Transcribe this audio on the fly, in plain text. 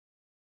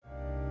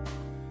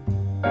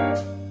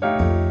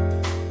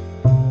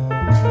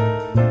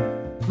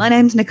My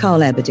name's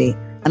Nicole Aberdee,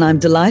 and I'm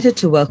delighted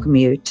to welcome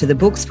you to the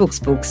Books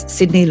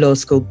Sydney Law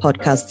School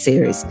podcast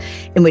series,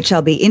 in which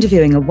I'll be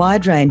interviewing a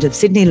wide range of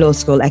Sydney Law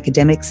School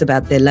academics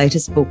about their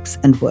latest books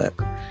and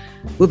work.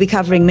 We'll be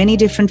covering many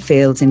different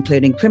fields,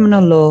 including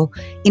criminal law,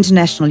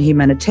 international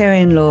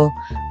humanitarian law,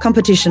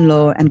 competition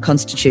law, and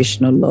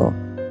constitutional law.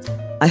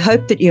 I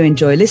hope that you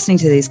enjoy listening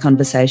to these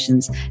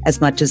conversations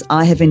as much as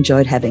I have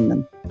enjoyed having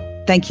them.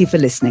 Thank you for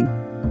listening.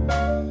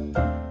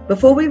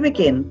 Before we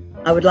begin,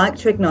 I would like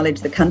to acknowledge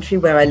the country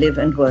where I live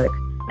and work,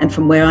 and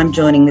from where I'm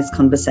joining this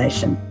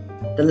conversation,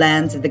 the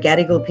lands of the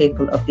Gadigal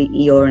people of the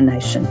Eora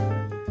Nation.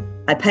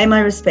 I pay my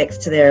respects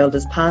to their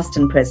elders past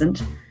and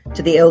present,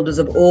 to the elders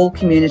of all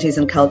communities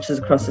and cultures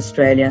across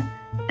Australia,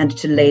 and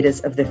to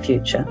leaders of the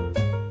future.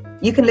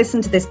 You can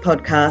listen to this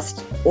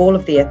podcast, all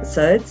of the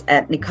episodes,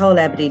 at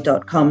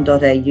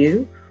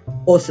nicoleaberdee.com.au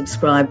or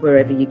subscribe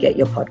wherever you get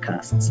your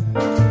podcasts.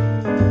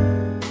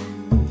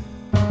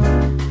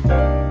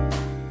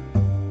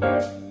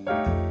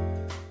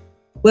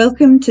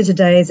 Welcome to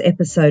today's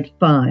episode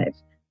 5.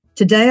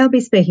 Today I'll be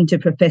speaking to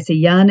Professor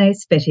Yane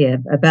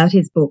Svetiev about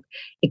his book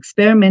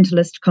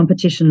Experimentalist,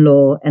 Competition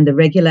Law and the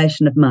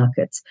Regulation of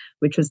Markets,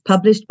 which was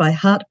published by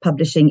Hart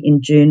Publishing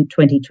in June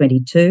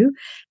 2022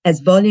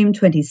 as volume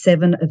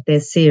 27 of their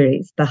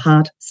series, The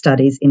Hart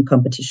Studies in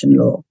Competition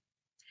Law.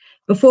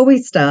 Before we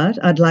start,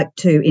 I'd like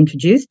to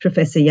introduce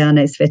Professor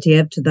Yane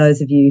Svetiev to those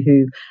of you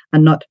who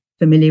are not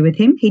familiar with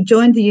him. He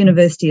joined the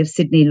University of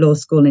Sydney Law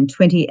School in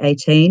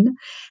 2018,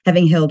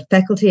 having held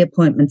faculty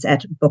appointments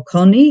at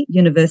Bocconi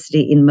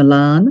University in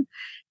Milan,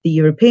 the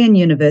European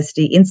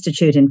University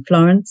Institute in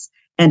Florence,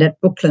 and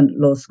at Brooklyn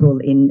Law School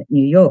in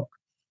New York.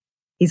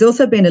 He's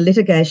also been a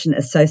litigation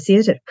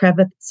associate at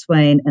Cravath,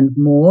 Swain and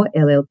Moore,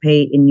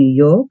 LLP in New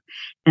York,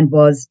 and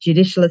was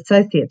judicial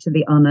associate to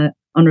the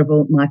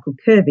Honourable Michael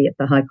Kirby at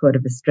the High Court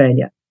of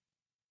Australia.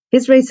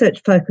 His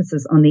research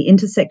focuses on the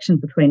intersection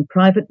between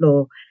private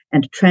law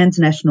and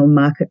transnational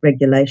market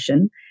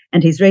regulation,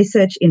 and his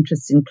research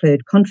interests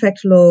include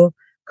contract law,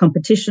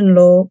 competition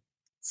law,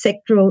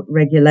 sectoral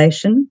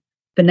regulation,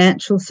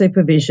 financial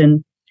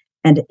supervision,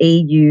 and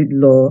EU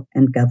law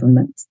and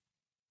government.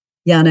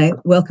 Yane,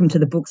 welcome to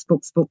the Books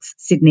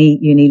Sydney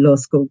Uni Law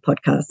School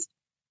podcast.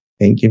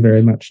 Thank you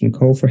very much,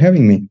 Nicole, for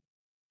having me.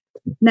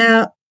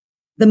 Now,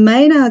 the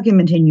main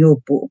argument in your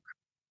book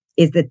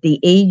is that the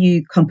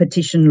EU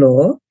competition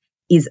law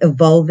is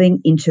evolving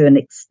into an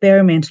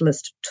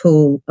experimentalist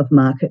tool of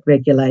market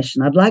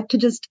regulation. I'd like to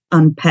just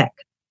unpack,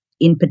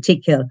 in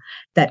particular,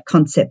 that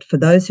concept for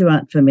those who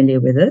aren't familiar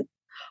with it,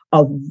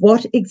 of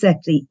what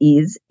exactly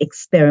is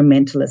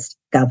experimentalist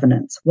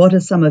governance. What are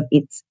some of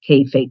its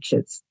key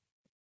features?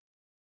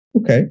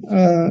 Okay,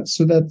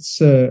 so that's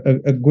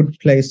a good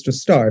place to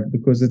start,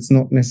 because it's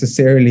not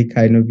necessarily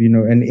kind of,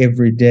 an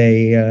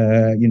everyday,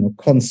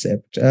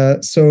 concept.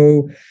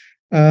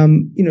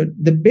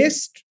 The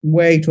best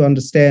way to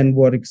understand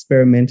what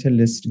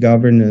experimentalist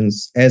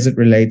governance as it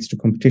relates to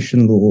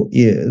competition law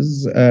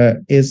is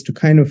to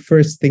kind of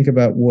first think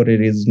about what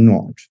it is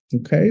not.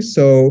 Okay,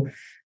 so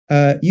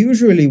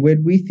usually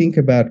when we think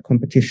about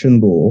competition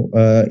law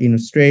in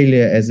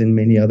Australia, as in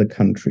many other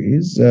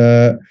countries,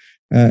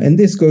 and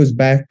this goes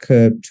back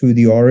to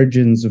the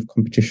origins of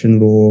competition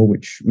law,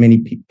 which many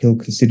people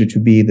consider to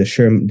be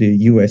the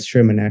U.S.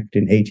 Sherman Act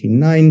in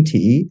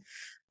 1890,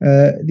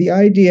 the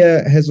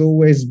idea has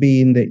always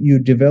been that you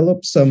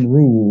develop some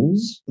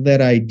rules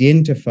that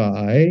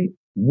identify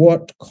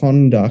what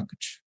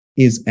conduct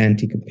is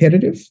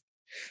anti-competitive,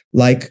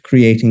 like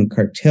creating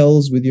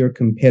cartels with your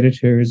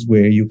competitors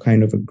where you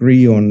kind of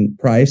agree on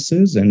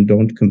prices and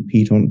don't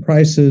compete on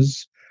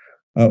prices,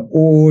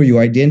 or you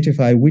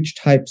identify which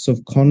types of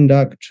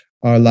conduct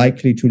are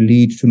likely to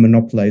lead to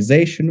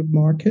monopolization of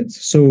markets.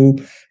 So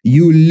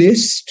you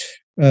list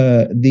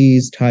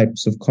these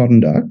types of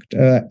conduct,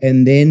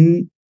 and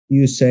then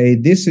you say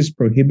this is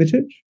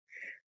prohibited.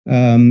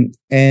 And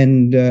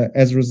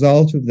as a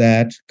result of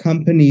that,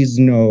 companies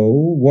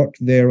know what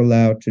they're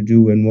allowed to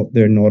do and what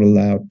they're not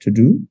allowed to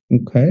do.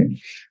 Okay.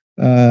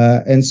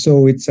 And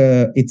so it's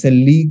a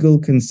legal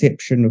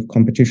conception of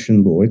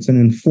competition law. It's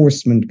an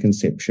enforcement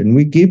conception.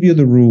 We give you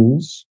the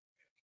rules.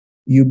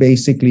 You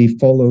basically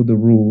follow the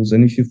rules,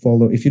 and if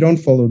you don't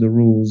follow the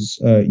rules,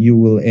 you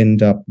will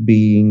end up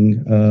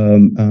being,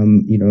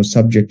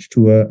 subject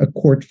to a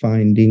court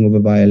finding of a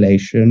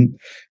violation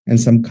and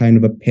some kind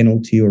of a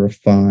penalty or a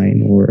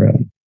fine,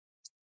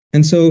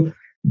 and so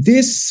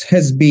this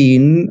has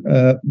been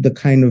the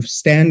kind of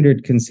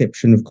standard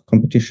conception of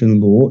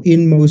competition law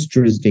in most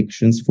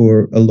jurisdictions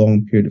for a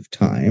long period of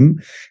time,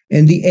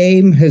 and the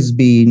aim has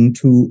been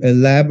to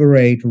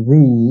elaborate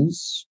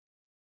rules,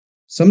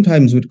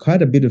 sometimes with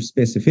quite a bit of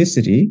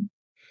specificity,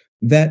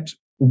 that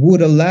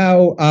would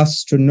allow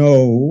us to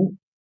know,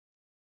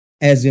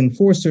 as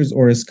enforcers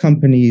or as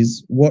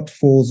companies, what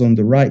falls on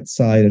the right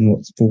side and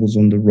what falls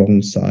on the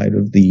wrong side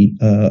of the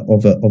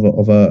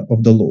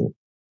law.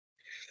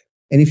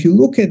 And if you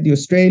look at the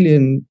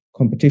Australian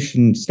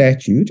competition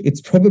statute,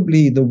 it's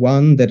probably the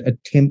one that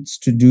attempts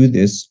to do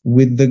this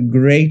with the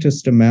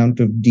greatest amount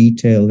of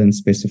detail and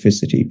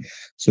specificity.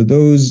 So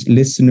those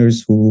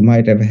listeners who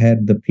might have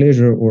had the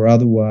pleasure or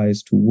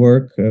otherwise to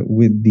work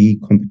with the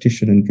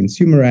Competition and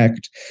Consumer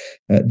Act,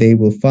 they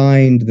will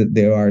find that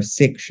there are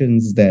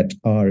sections that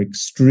are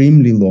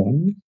extremely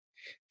long.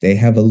 They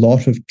have a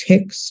lot of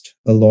text,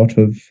 a lot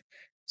of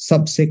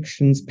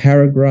subsections,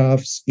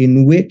 paragraphs,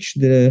 in which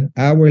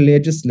our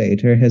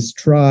legislator has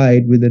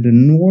tried with an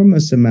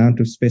enormous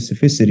amount of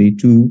specificity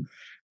to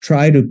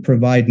try to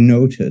provide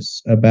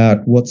notice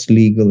about what's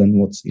legal and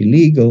what's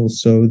illegal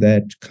so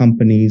that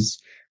companies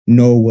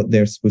know what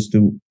they're supposed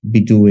to be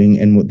doing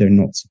and what they're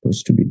not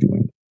supposed to be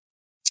doing.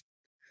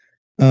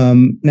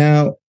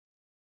 Now,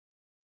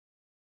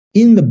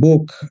 in the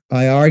book,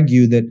 I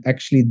argue that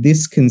actually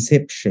this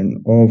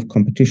conception of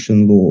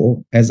competition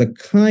law as a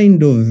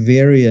kind of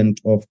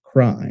variant of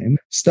crime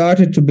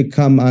started to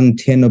become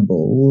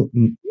untenable,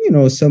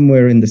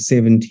 somewhere in the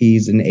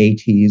 70s and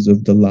 80s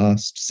of the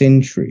last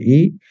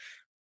century,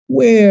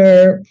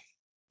 where,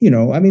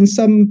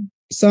 some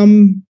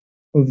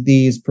of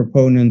these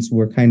proponents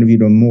were kind of,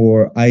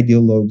 more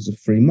ideologues of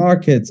free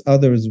markets,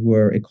 others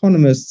were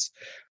economists,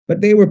 but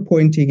they were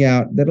pointing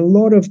out that a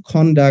lot of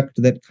conduct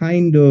that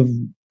kind of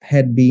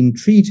had been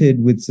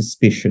treated with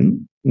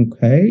suspicion,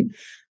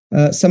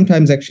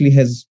 sometimes actually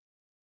has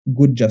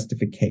good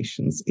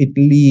justifications. It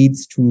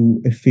leads to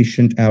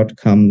efficient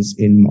outcomes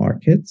in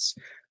markets.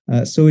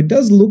 So it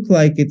does look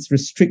like it's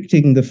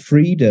restricting the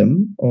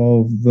freedom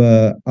of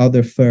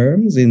other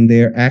firms in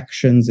their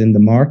actions in the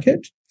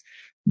market,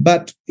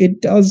 but it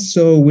does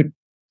so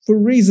for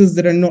reasons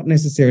that are not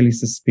necessarily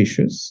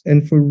suspicious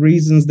and for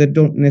reasons that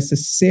don't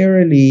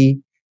necessarily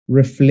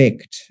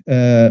reflect,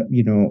 an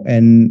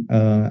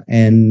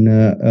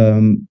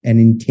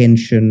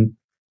intention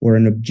or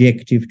an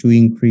objective to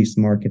increase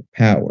market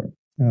power,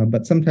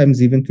 but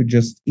sometimes even to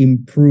just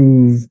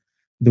improve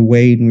the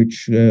way in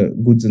which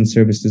goods and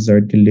services are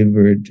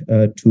delivered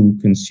to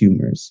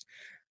consumers.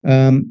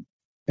 And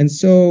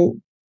so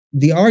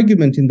the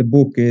argument in the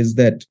book is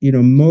that,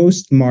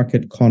 most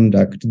market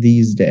conduct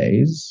these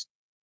days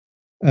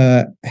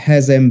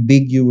has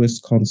ambiguous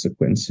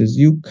consequences.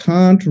 You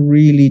can't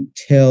really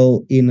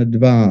tell in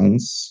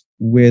advance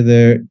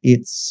whether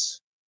it's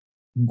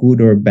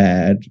good or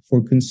bad for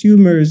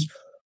consumers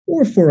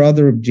or for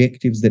other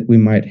objectives that we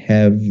might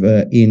have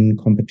in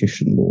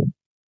competition law.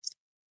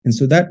 And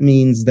so that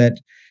means that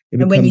it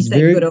becomes And when you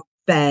say good or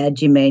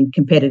bad, you mean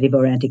competitive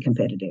or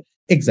anti-competitive?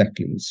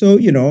 Exactly. So,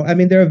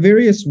 there are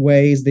various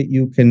ways that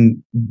you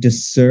can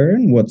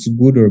discern what's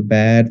good or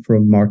bad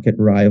from market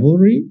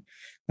rivalry.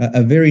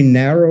 A very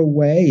narrow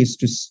way is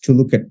to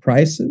look at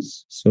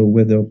prices. So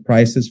whether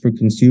prices for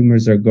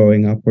consumers are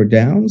going up or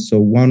down.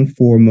 So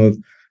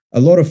a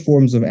lot of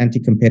forms of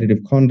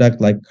anti-competitive conduct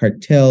like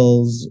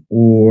cartels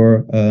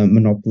or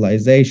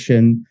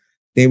monopolization,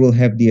 they will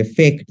have the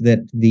effect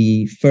that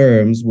the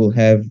firms will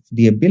have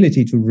the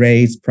ability to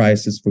raise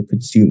prices for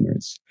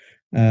consumers.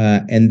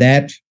 And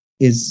that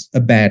is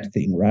a bad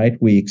thing, right?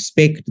 We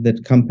expect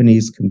that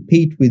companies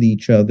compete with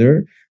each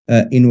other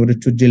in order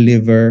to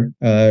deliver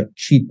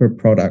cheaper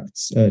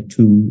products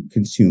to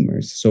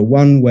consumers. So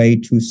one way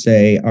to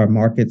say our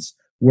market's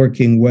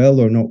working well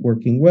or not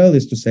working well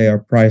is to say our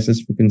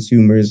prices for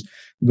consumers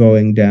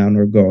going down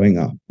or going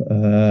up.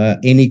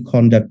 Any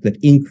conduct that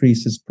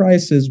increases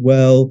prices,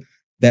 well,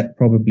 that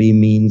probably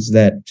means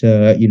that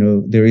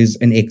there is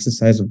an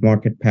exercise of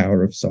market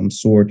power of some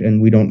sort,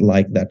 and we don't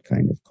like that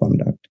kind of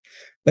conduct.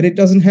 But it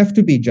doesn't have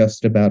to be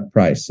just about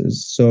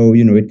prices. So,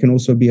 it can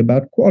also be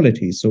about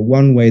quality. So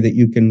one way that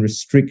you can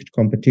restrict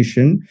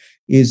competition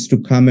is to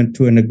come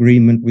into an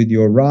agreement with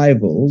your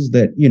rivals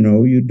that,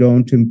 you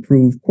don't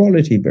improve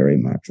quality very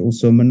much.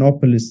 Also,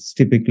 monopolists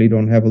typically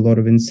don't have a lot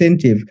of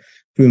incentive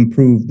to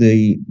improve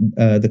the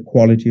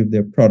quality of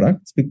their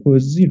products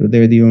because,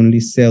 they're the only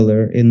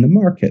seller in the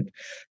market.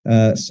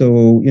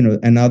 So,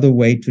 another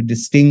way to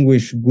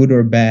distinguish good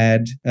or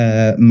bad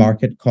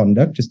market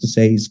conduct is to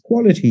say, is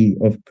quality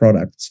of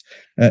products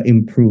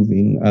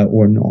improving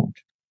or not?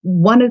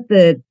 One of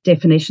the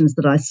definitions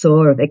that I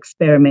saw of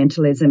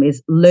experimentalism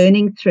is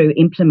learning through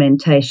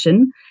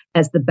implementation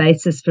as the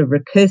basis for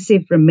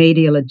recursive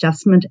remedial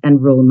adjustment and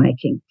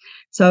rulemaking.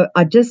 So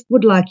I just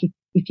would like,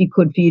 if you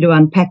could, for you to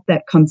unpack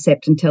that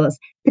concept and tell us,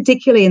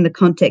 particularly in the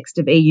context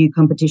of EU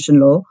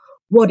competition law,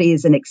 what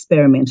is an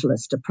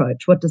experimentalist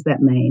approach? What does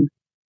that mean?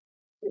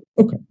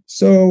 Okay,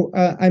 so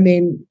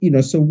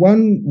so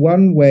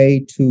one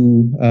way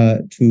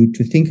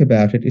to think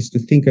about it is to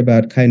think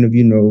about kind of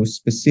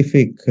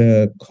specific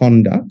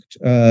conduct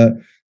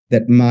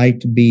that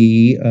might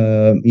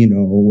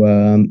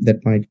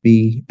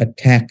be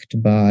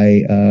attacked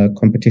by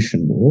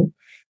competition law.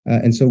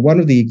 And so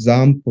one of the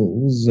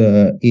examples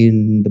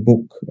in the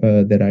book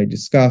that I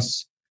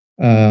discuss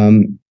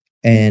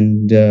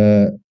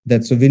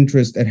that's of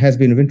interest, it has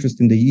been of interest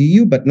in the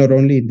EU, but not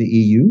only in the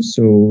EU.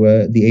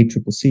 So the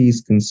ACCC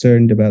is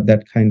concerned about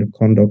that kind of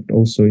conduct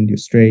also in the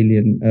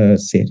Australian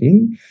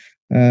setting.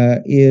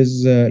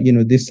 is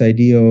this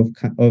idea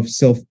of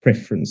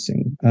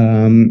self-preferencing,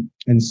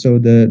 and so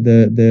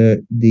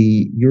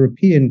the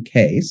European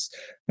case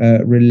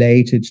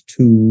related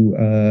to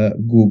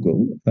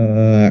Google.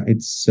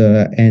 As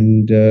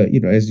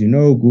you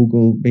know,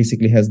 Google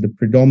basically has the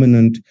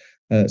predominant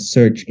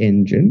search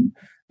engine,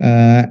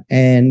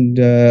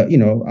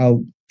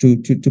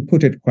 To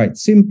put it quite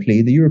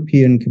simply, the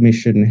European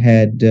Commission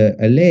had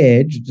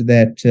alleged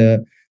that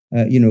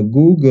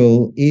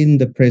Google, in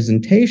the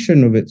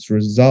presentation of its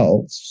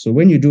results, so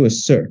when you do a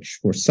search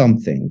for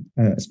something,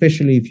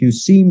 especially if you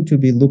seem to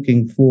be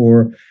looking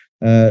for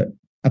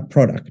a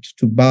product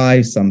to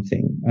buy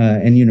something,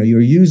 and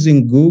you're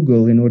using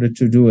Google in order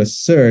to do a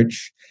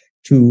search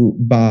to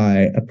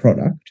buy a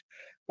product,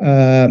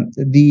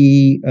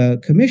 the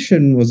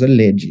Commission was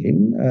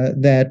alleging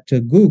that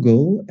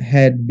Google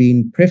had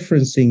been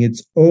preferencing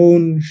its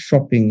own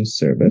shopping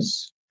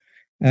service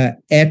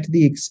at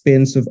the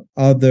expense of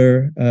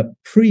other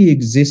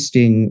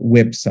pre-existing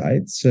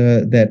websites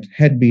that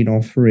had been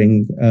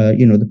offering,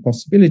 the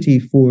possibility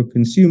for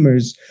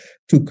consumers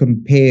to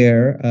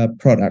compare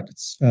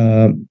products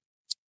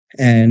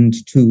and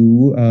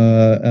to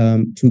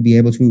be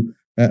able to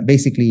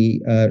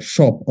basically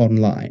shop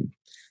online.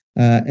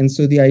 And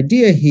so the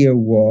idea here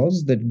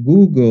was that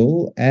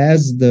Google,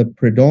 as the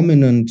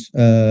predominant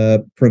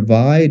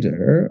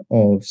provider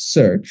of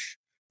search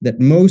that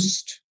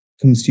most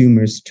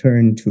consumers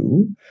turn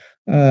to,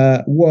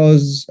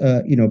 was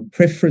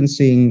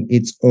preferencing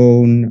its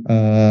own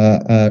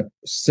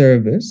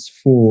service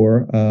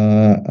for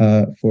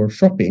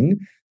shopping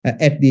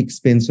at the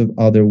expense of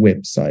other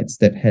websites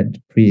that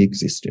had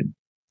pre-existed.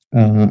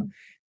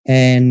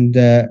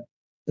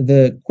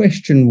 The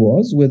question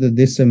was whether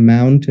this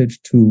amounted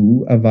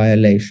to a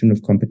violation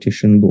of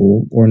competition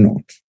law or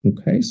not.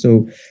 Okay,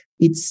 so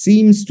it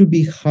seems to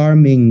be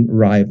harming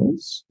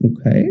rivals.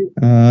 Okay,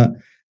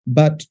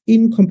 but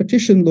in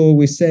competition law,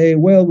 we say,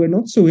 well, we're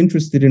not so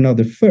interested in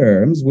other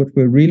firms. What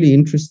we're really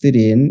interested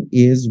in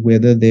is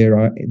whether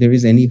there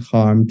is any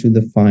harm to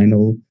the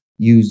final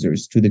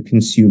users, to the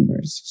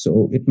consumers.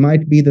 So it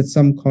might be that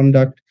some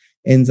conduct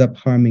ends up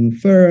harming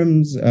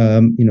firms.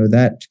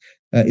 That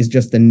is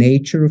just the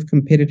nature of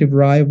competitive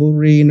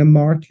rivalry in a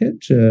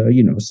market.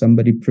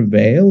 Somebody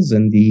prevails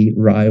and the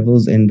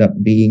rivals end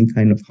up being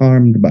kind of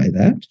harmed by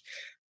that.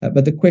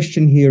 But the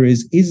question here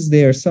is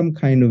there some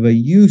kind of a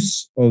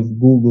use of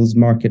Google's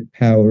market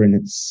power in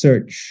its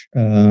search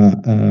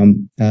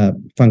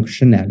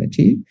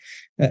functionality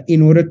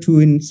in order to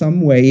in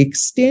some way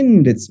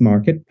extend its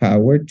market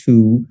power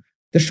to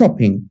the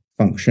shopping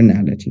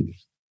functionality?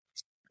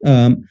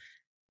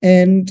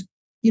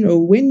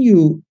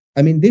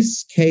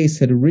 This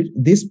case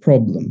this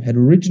problem had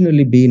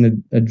originally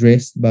been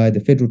addressed by the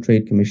Federal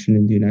Trade Commission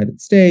in the United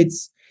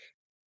States,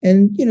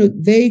 and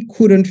they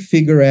couldn't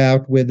figure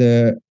out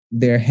whether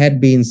there had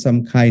been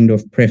some kind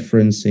of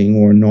preferencing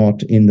or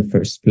not in the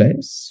first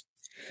place.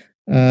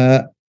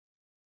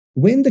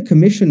 When the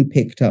Commission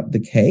picked up the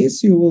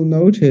case, you will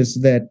notice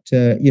that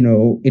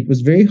it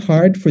was very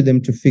hard for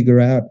them to figure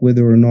out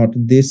whether or not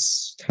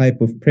this type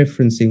of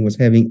preferencing was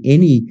having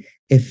any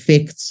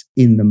effects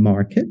in the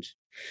market.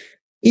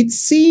 It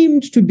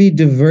seemed to be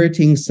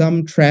diverting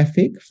some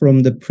traffic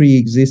from the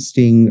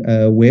pre-existing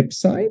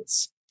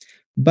websites.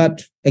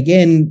 But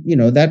again,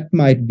 that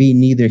might be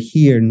neither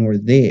here nor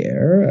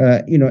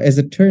there. As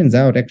it turns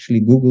out,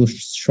 actually, Google's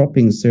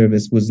shopping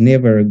service was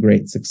never a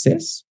great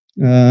success.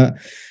 So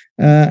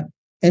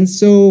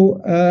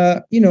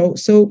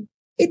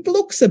it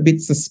looks a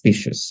bit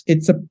suspicious.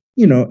 It's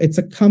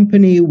a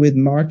company with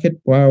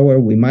market power.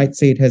 We might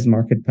say it has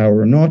market power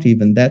or not.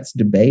 Even that's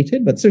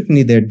debated, but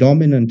certainly they're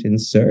dominant in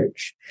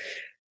search.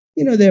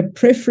 They're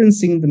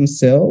preferencing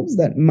themselves.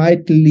 That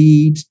might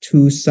lead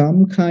to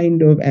some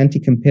kind of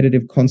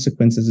anti-competitive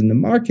consequences in the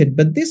market.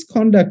 But this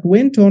conduct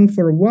went on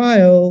for a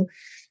while,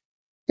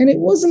 and it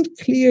wasn't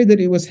clear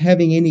that it was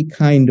having any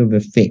kind of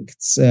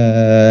effects.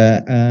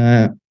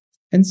 And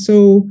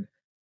so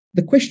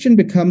the question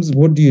becomes,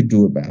 what do you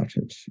do about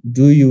it?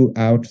 Do you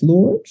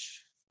outlaw it?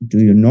 Do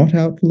you not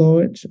outlaw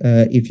it?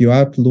 If you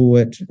outlaw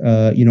it,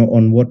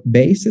 on what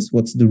basis?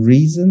 What's the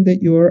reason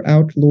that you're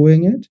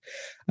outlawing it?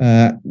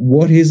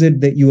 What is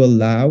it that you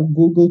allow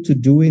Google to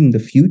do in the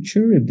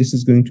future, if this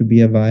is going to be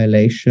a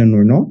violation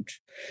or not?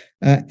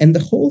 And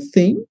the whole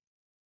thing,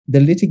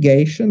 the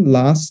litigation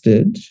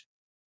lasted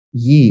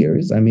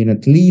years,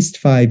 at least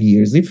 5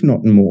 years, if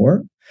not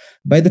more.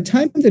 By the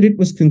time that it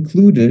was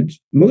concluded,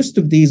 most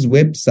of these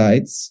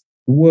websites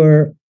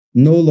were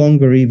no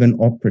longer even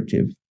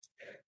operative.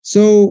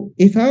 So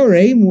if our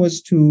aim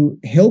was to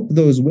help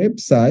those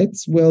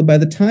websites, well, by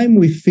the time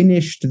we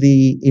finished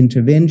the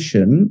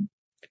intervention,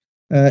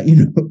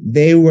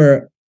 they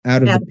were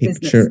out of the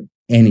picture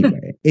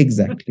anyway.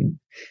 Exactly.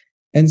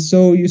 And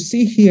so you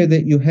see here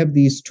that you have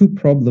these two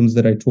problems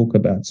that I talk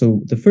about.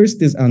 So the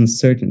first is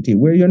uncertainty,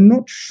 where you're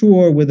not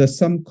sure whether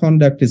some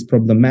conduct is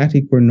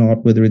problematic or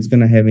not, whether it's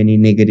going to have any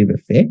negative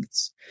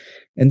effects.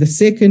 And the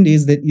second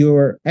is that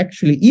you're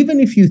actually, even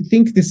if you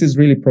think this is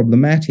really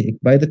problematic,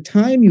 by the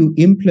time you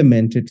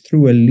implement it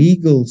through a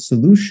legal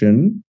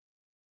solution,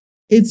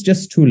 it's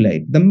just too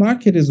late. The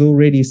market is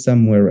already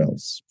somewhere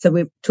else. So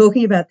we're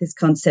talking about this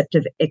concept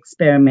of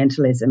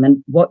experimentalism,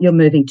 and what you're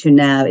moving to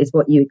now is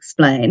what you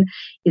explain,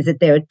 is that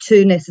there are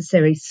two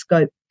necessary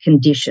scope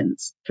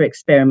conditions for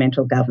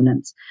experimental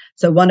governance.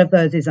 So one of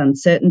those is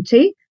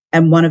uncertainty,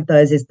 and one of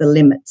those is the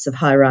limits of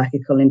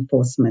hierarchical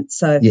enforcement.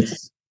 So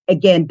yes.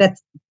 Again,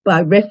 that's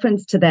by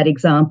reference to that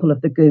example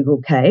of the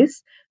Google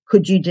case.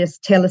 Could you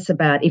just tell us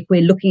about, if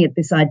we're looking at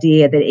this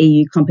idea that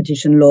EU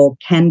competition law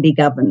can be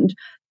governed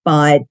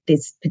by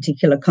this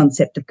particular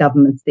concept of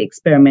governance, the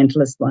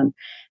experimentalist one,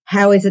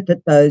 how is it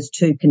that those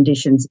two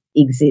conditions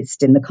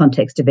exist in the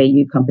context of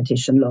EU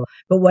competition law?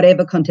 But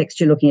whatever context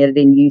you're looking at it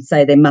in, you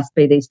say there must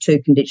be these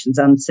two conditions,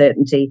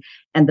 uncertainty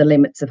and the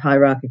limits of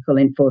hierarchical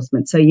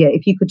enforcement. So, yeah,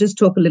 if you could just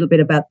talk a little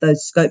bit about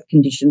those scope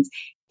conditions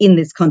in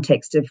this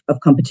context of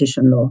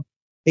competition law.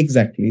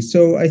 Exactly.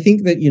 So I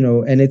think that,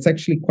 and it's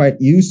actually quite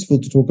useful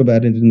to talk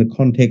about it in the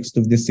context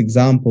of this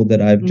example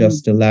that I've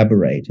just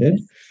elaborated,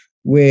 yes.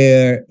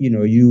 Where,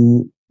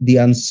 the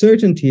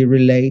uncertainty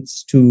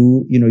relates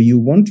to, you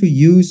want to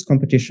use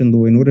competition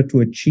law in order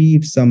to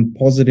achieve some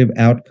positive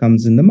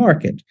outcomes in the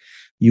market.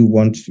 You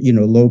want,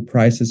 low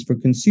prices for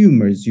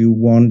consumers. You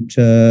want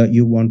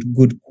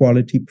good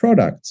quality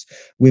products.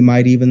 We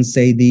might even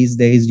say these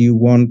days you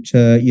want,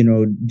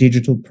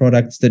 digital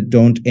products that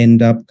don't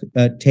end up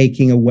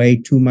taking away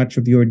too much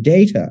of your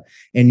data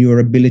and your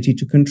ability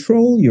to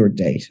control your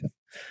data.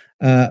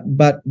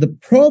 But the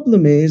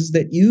problem is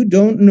that you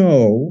don't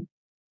know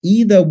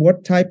either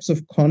what types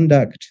of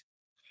conduct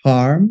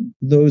harm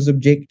those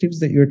objectives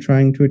that you're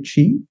trying to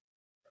achieve,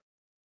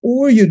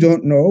 or you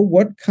don't know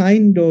what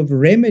kind of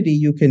remedy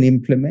you can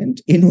implement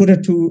in order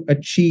to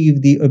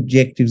achieve the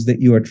objectives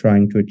that you are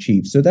trying to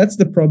achieve. So that's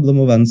the problem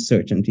of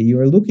uncertainty. You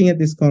are looking at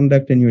this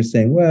conduct and you're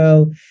saying,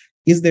 well,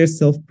 is there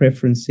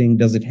self-preferencing?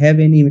 Does it have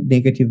any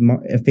negative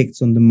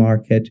effects on the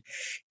market?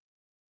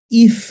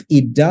 If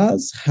it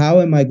does, how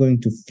am I going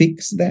to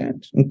fix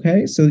that?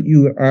 Okay, so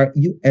you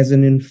as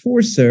an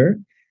enforcer,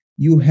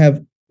 you have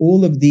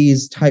all of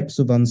these types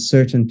of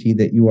uncertainty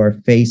that you are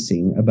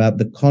facing about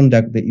the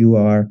conduct that you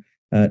are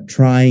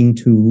trying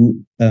to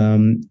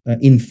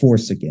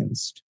enforce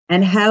against.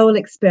 And how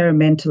will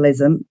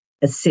experimentalism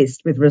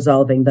assist with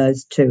resolving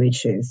those two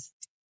issues?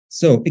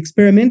 So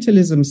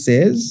experimentalism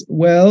says,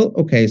 well,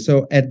 okay,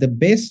 so at the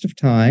best of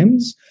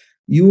times,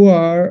 you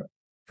are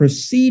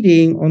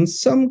proceeding on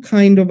some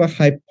kind of a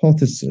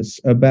hypothesis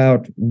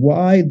about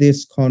why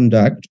this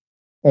conduct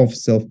of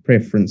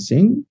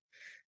self-preferencing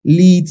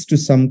leads to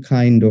some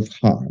kind of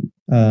harm.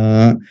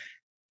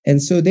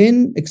 And so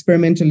then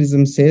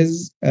experimentalism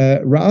says,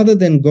 rather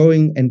than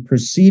going and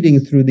proceeding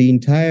through the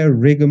entire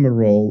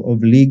rigmarole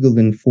of legal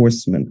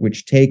enforcement,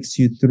 which takes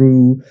you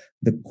through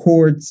the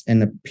courts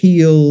and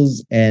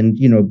appeals and,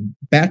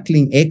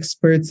 battling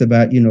experts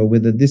about,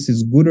 whether this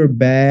is good or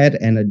bad,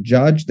 and a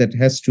judge that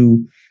has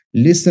to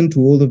listen to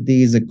all of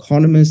these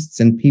economists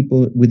and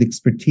people with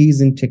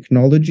expertise in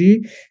technology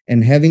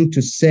and having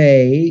to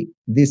say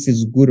this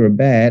is good or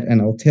bad.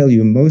 And I'll tell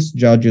you, most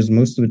judges,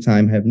 most of the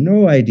time, have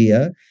no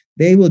idea.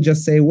 They will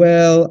just say,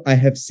 well, I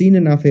have seen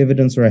enough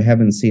evidence or I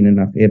haven't seen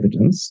enough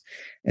evidence.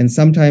 And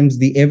sometimes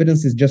the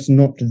evidence is just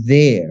not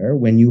there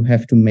when you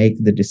have to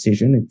make the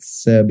decision.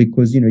 It's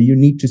because, you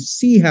need to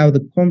see how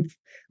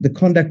the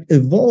conduct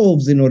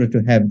evolves in order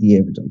to have the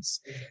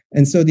evidence.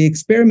 And so the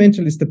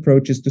experimentalist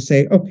approach is to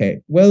say, okay,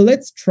 well,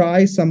 let's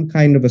try some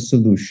kind of a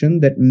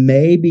solution that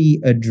maybe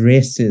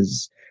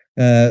addresses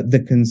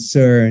the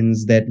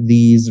concerns that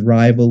these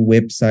rival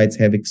websites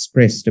have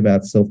expressed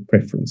about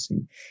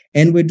self-preferencing.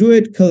 And we do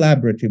it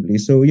collaboratively.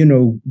 So,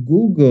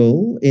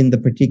 Google, in the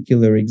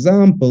particular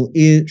example,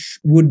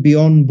 would be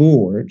on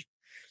board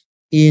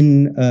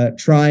in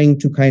trying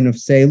to kind of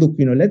say, look,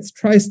 let's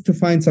try to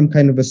find some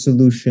kind of a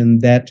solution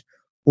that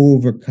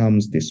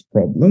overcomes this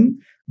problem.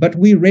 But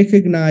we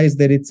recognize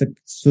that it's a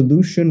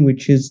solution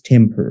which is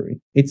temporary.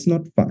 It's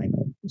not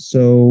final.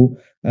 So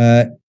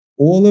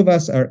all of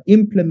us are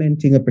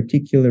implementing a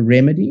particular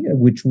remedy,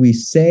 which we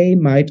say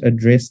might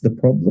address the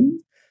problem,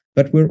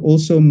 but we're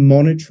also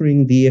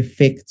monitoring the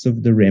effects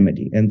of the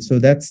remedy. And so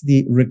that's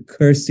the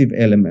recursive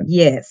element.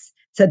 Yes.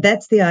 So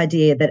that's the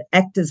idea that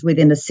actors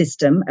within a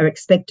system are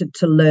expected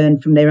to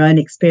learn from their own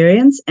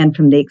experience and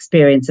from the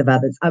experience of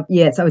others.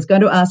 Yes, I was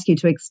going to ask you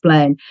to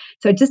explain.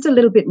 So just a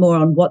little bit more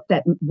on what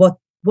that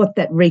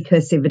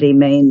recursivity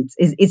means.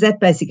 Is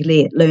that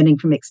basically it, learning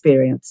from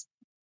experience?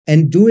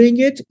 And doing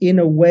it in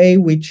a way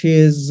which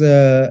is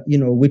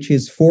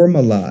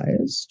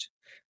formalized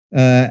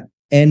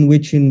and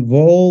which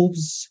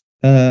involves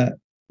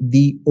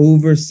the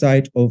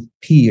oversight of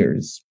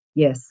peers.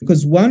 Yes.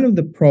 Because one of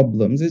the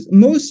problems is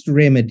most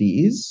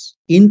remedies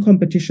in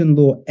competition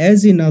law,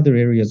 as in other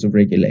areas of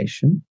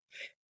regulation,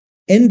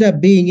 end up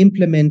being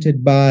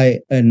implemented by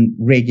a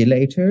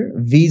regulator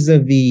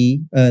vis-a-vis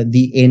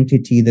the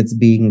entity that's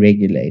being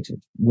regulated,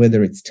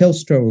 whether it's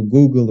Telstra or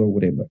Google or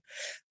whatever.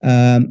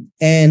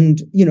 And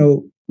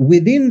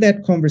within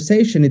that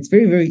conversation, it's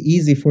very, very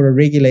easy for a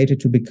regulator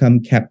to become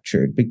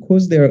captured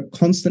because they're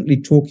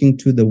constantly talking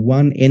to the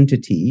one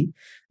entity.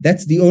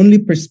 That's the only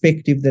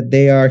perspective that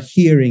they are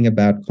hearing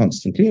about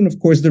constantly. And of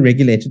course, the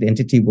regulated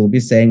entity will be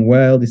saying,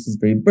 well, this is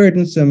very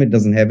burdensome. It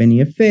doesn't have any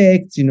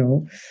effects,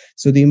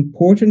 So the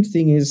important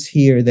thing is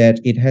here that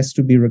it has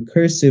to be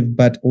recursive,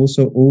 but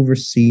also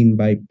overseen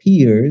by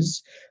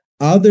peers,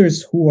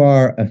 others who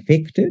are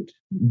affected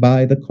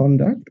by the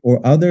conduct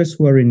or others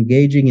who are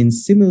engaging in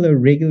similar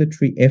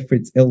regulatory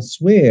efforts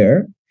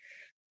elsewhere,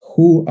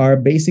 who are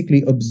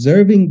basically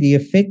observing the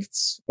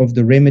effects of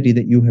the remedy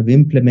that you have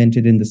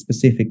implemented in the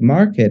specific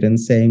market and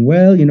saying,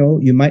 well,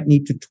 you might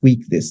need to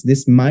tweak this.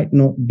 This might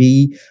not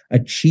be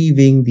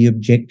achieving the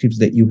objectives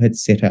that you had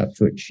set out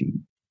to achieve.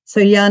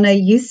 So,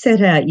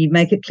 Yane, you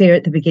make it clear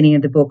at the beginning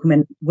of the book.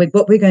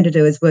 What we're going to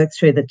do is work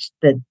through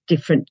the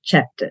different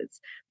chapters.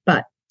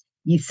 But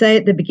you say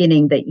at the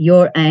beginning that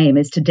your aim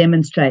is to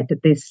demonstrate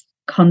that this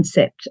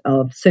concept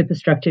of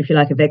superstructure, if you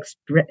like, of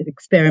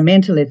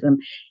experimentalism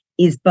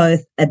is both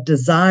a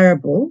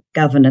desirable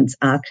governance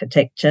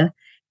architecture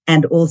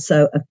and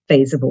also a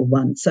feasible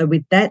one. So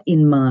with that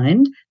in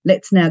mind,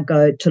 let's now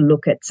go to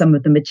look at some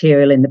of the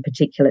material in the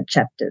particular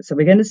chapters. So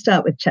we're going to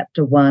start with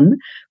chapter 1,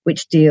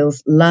 which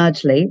deals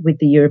largely with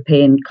the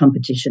European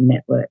Competition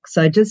Network.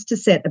 So just to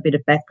set a bit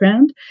of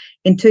background,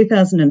 in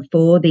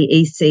 2004,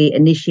 the EC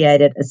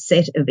initiated a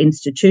set of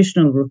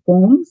institutional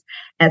reforms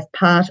as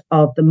part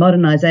of the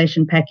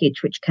modernisation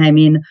package, which came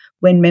in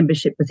when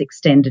membership was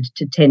extended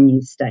to 10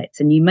 new states.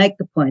 And you make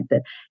the point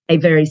that a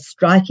very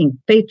striking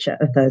feature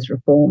of those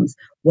reforms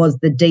was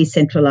the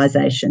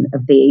decentralisation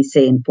of the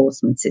EC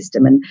enforcement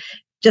system. And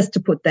just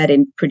to put that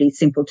in pretty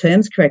simple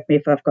terms, correct me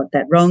if I've got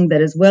that wrong,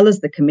 that as well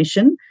as the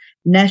Commission,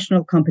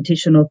 national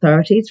competition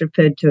authorities,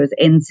 referred to as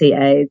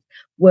NCAs,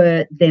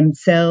 were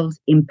themselves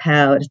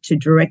empowered to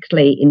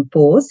directly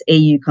enforce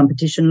EU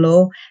competition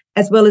law,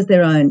 as well as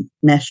their own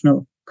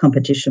national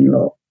competition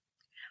law.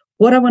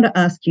 What I want to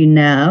ask you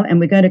now, and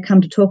we're going to come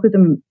to talk with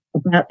them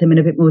about them in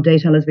a bit more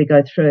detail as we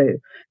go through,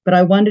 but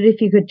I wondered if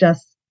you could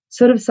just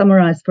sort of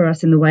summarise for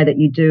us in the way that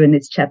you do in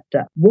this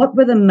chapter. What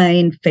were the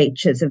main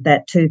features of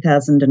that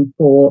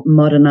 2004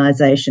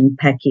 modernisation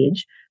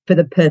package for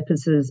the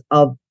purposes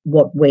of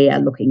what we are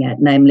looking at,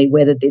 namely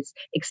whether this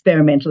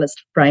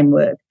experimentalist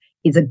framework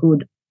is a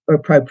good or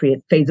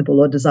appropriate, feasible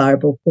or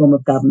desirable form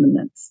of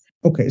governance?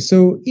 Okay,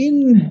 so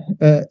in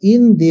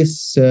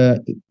this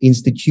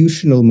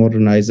institutional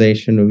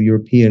modernization of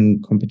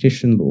European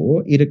competition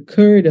law, it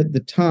occurred at the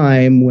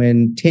time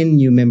when 10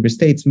 new member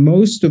states,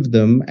 most of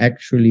them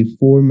actually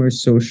former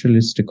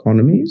socialist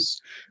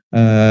economies,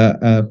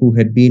 who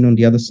had been on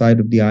the other side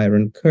of the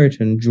Iron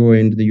Curtain,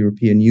 joined the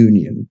European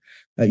Union.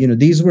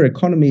 These were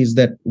economies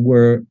that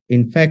were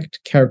in fact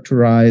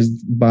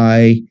characterized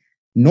by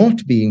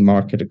not being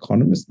market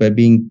economies, by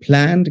being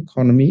planned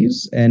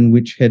economies, and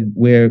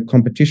where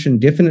competition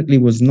definitely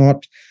was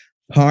not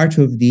part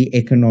of the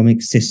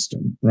economic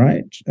system,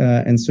 right?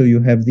 And so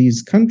you have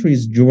these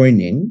countries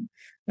joining,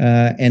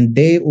 and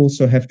they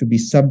also have to be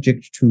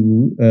subject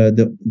to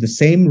the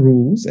same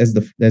rules as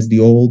the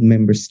old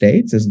member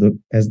states, as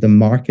the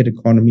market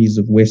economies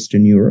of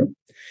Western Europe,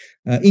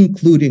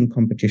 including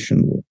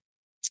competition law.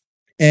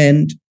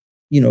 And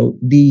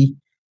the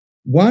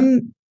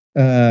one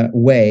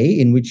way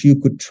in which you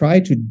could try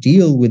to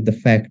deal with the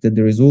fact that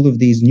there is all of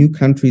these new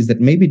countries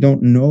that maybe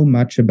don't know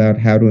much about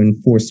how to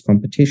enforce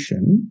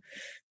competition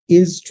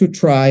is to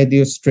try the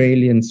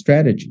Australian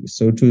strategy.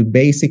 So to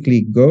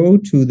basically go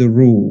to the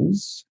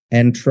rules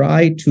and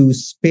try to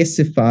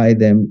specify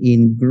them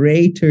in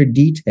greater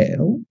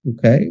detail,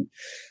 okay,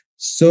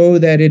 so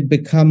that it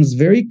becomes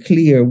very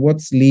clear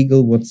what's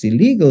legal, what's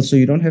illegal. So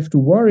you don't have to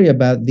worry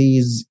about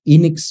these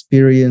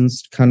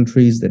inexperienced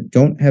countries that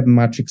don't have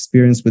much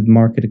experience with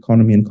market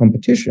economy and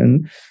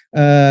competition,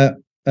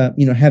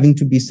 having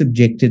to be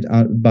subjected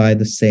by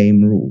the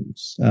same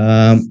rules.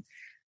 And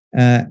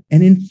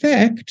in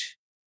fact,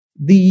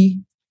 the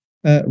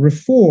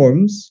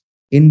reforms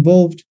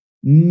involved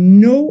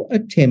no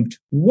attempt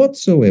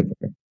whatsoever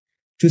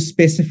to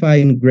specify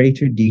in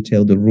greater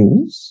detail the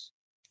rules.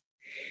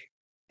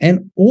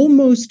 And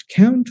almost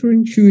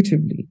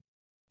counterintuitively,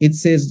 it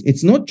says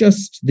it's not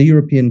just the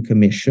European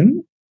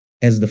Commission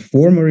as the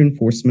former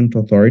enforcement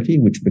authority,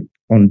 which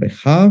on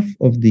behalf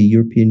of the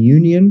European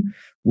Union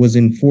was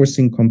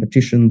enforcing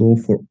competition law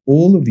for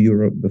all of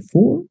Europe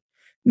before.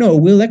 No,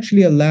 we'll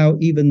actually allow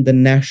even the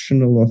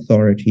national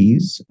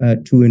authorities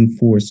to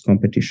enforce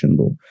competition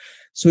law.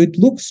 So it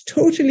looks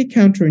totally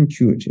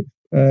counterintuitive.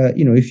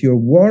 If you're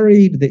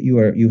worried that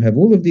you have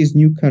all of these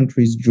new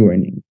countries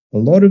joining, a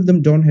lot of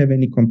them don't have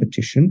any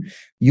competition,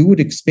 you would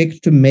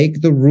expect to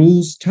make the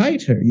rules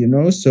tighter,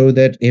 so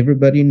that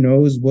everybody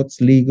knows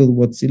what's legal,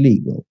 what's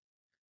illegal.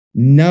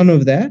 None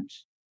of that.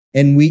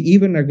 And we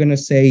even are going to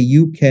say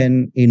you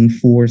can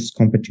enforce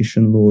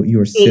competition law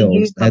yourselves.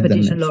 EU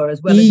competition law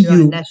as well as your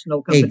own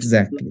national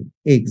competition law.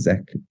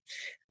 Exactly.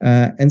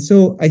 And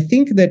so I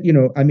think that,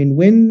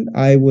 when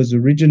I was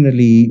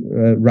originally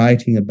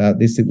writing about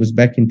this, it was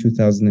back in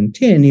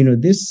 2010,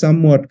 this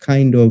somewhat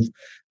kind of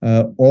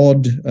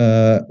odd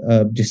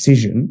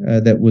decision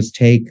that was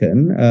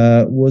taken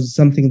was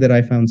something that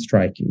I found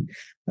striking.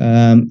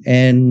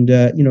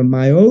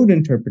 My own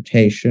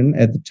interpretation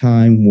at the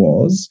time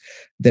was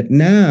that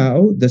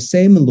now the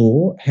same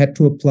law had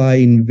to apply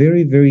in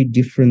very, very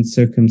different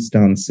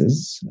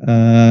circumstances,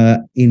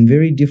 in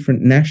very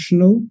different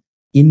national,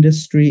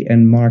 industry,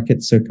 and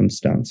market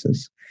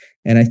circumstances.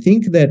 And I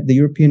think that the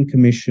European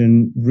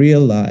Commission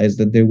realized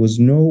that there was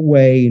no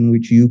way in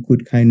which you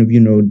could kind of,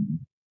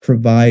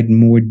 provide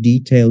more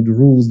detailed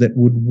rules that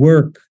would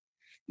work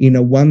in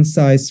a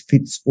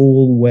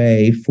one-size-fits-all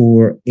way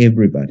for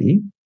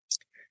everybody.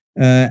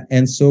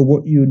 And so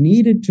what you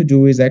needed to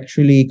do is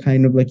actually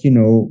kind of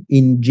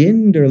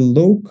engender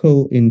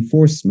local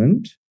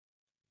enforcement,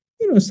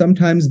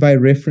 sometimes by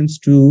reference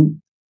to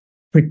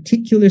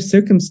particular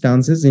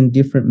circumstances in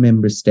different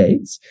member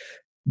states.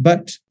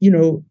 But,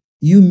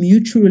 you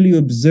mutually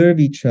observe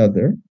each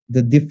other,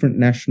 the different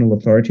national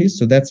authorities.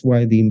 So that's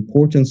why the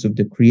importance of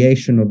the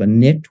creation of a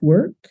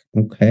network,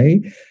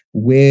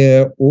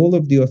 where all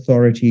of the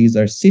authorities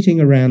are sitting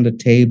around a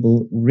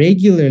table,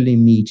 regularly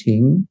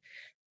meeting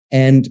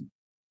and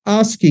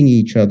asking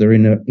each other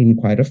in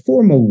quite a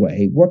formal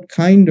way, what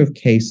kind of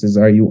cases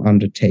are you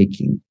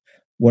undertaking?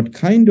 What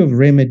kind of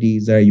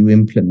remedies are you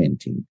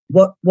implementing?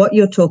 What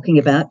you're talking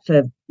about,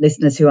 for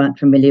listeners who aren't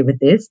familiar with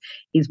this,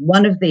 is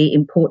one of the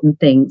important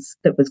things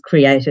that was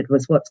created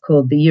was what's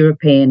called the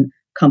European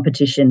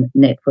Competition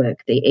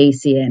Network, the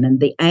ECN, and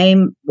the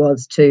aim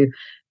was to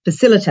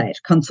facilitate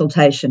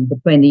consultation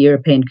between the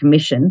European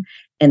Commission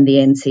and the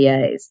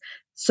NCAs.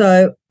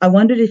 So I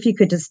wondered if you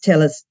could just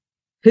tell us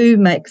who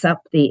makes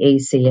up the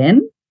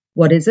ECN,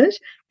 what is it,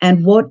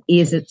 and what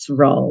is its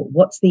role?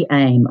 What's the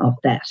aim of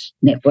that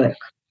network?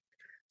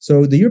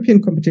 So the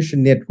European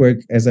Competition Network,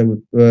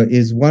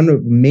 is one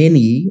of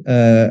many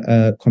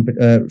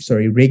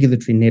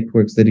regulatory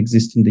networks that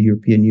exist in the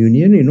European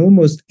Union in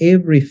almost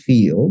every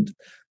field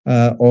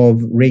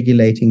of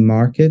regulating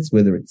markets,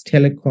 whether it's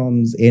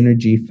telecoms,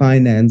 energy,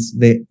 finance.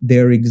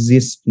 There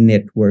exist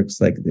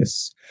networks like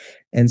this.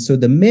 And so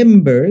the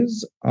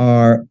members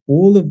are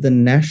all of the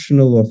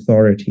national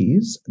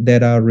authorities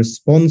that are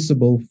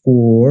responsible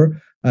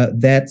for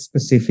that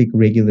specific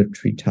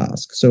regulatory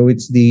task. So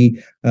it's the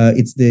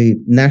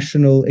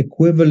national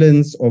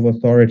equivalents of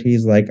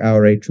authorities like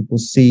our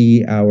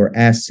ACCC, our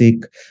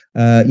ASIC.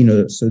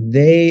 So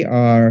they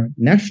are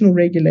national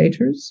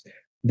regulators.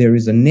 There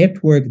is a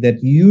network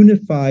that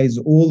unifies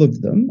all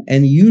of them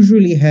and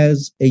usually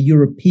has a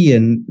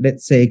European,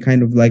 let's say,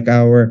 kind of like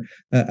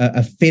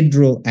a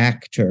federal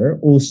actor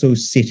also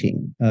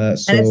sitting. And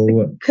it's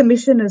the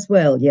Commission as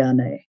well,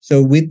 Yane.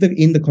 So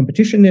in the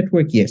competition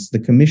network, yes, the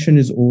Commission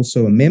is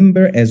also a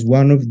member as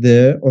one of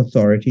the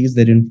authorities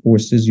that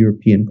enforces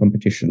European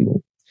competition law.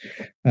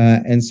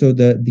 And so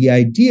the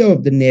idea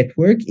of the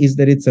network is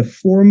that it's a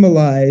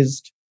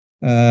formalized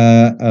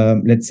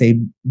let's say,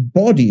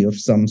 body of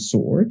some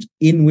sort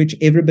in which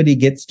everybody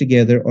gets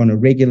together on a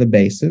regular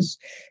basis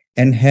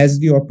and has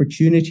the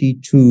opportunity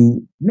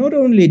to not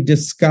only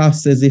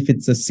discuss as if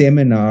it's a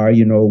seminar,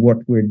 what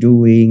we're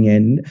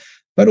doing,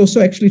 but also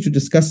actually to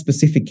discuss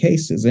specific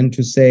cases and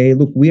to say,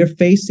 look, we are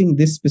facing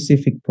this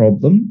specific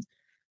problem.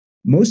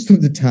 Most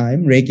of the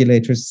time,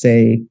 regulators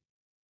say,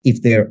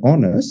 if they're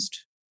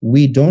honest,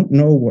 we don't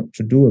know what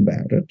to do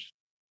about it.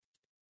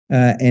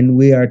 And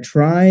we are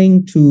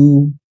trying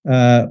to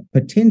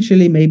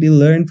potentially maybe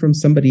learn from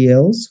somebody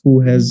else who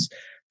has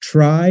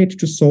tried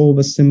to solve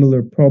a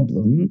similar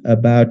problem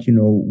about,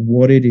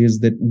 what it is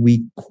that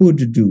we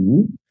could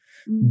do,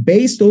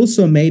 based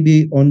also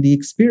maybe on the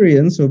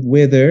experience of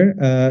whether,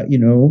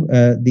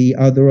 the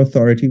other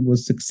authority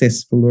was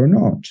successful or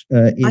not.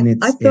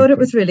 I thought it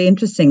was really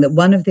interesting that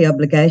one of the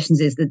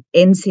obligations is that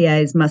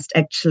NCAs must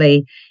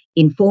actually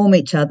inform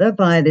each other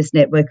via this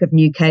network of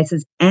new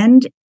cases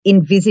and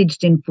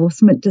envisaged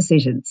enforcement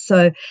decisions.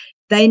 So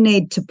they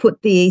need to put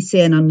the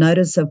ECN on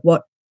notice of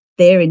what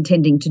they're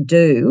intending to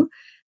do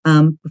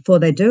before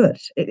they do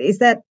it.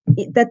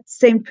 That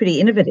seemed pretty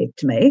innovative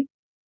to me.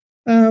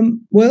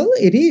 Well,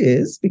 it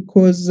is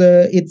because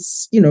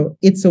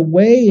it's a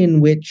way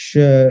in which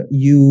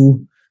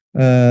you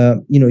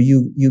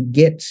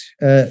get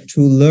to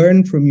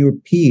learn from your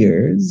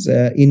peers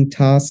in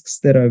tasks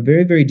that are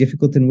very, very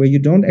difficult and where you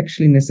don't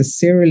actually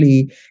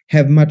necessarily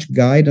have much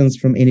guidance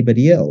from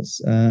anybody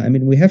else.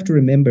 We have to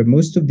remember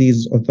most of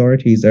these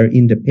authorities are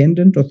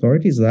independent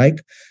authorities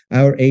like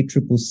our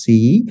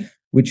ACCC,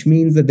 which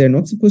means that they're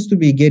not supposed to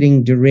be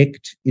getting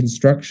direct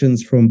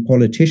instructions from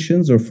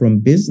politicians or from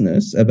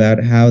business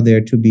about how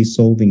they're to be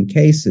solving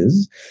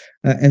cases.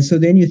 And so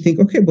then you think,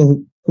 okay,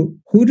 well,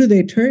 who do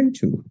they turn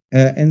to?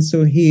 And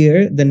so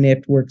here the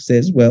network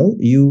says, well,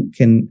 you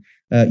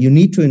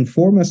need to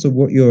inform us of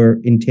what you're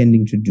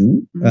intending to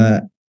do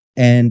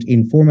and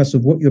inform us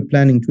of what you're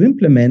planning to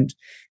implement.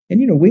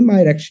 And, we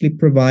might actually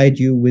provide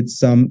you with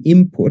some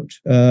input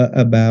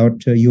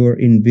about your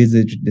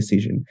envisaged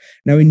decision.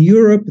 Now, in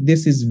Europe,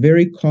 this is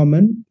very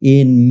common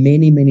in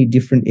many, many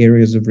different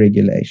areas of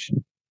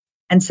regulation.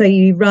 And so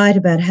you write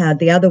about how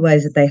the other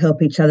ways that they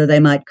help each other, they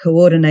might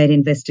coordinate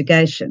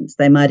investigations,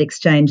 they might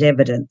exchange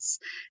evidence,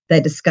 they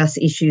discuss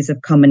issues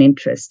of common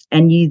interest.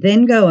 And you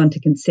then go on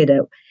to consider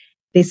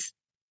this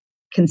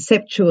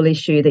conceptual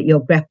issue that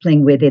you're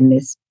grappling with in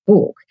this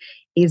book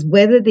is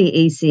whether the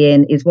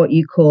ECN is what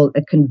you call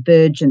a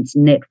convergence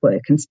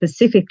network, and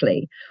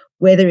specifically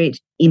whether it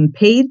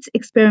impedes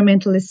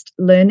experimentalist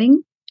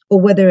learning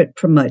or whether it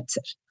promotes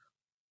it.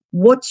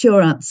 What's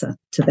your answer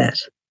to that?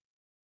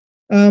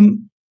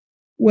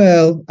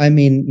 Well, I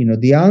mean,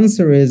 the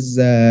answer is,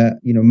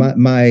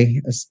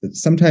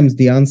 sometimes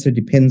the answer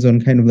depends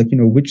on kind of like,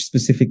 which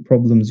specific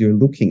problems you're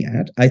looking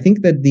at. I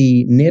think that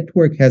the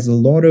network has a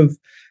lot of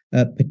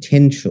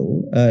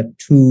potential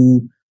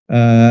to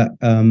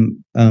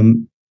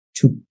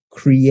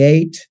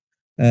create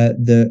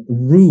the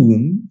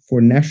room for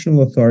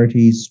national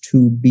authorities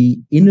to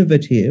be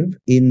innovative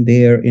in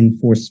their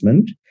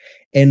enforcement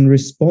and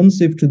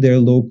responsive to their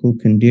local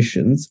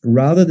conditions,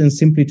 rather than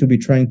simply to be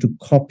trying to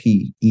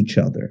copy each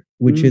other,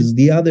 which is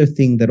the other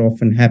thing that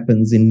often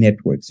happens in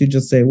networks. You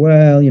just say,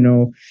 well,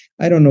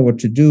 I don't know what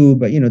to do,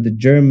 but, the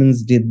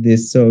Germans did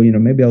this, so,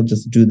 maybe I'll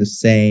just do the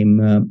same.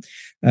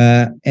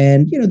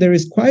 And there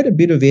is quite a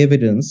bit of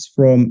evidence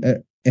from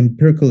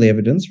empirical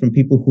evidence from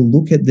people who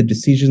look at the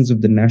decisions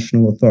of the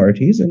national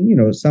authorities.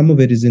 And, some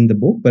of it is in the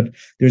book, but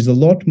there's a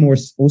lot more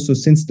also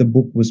since the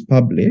book was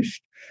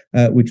published,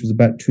 which was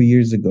about 2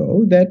 years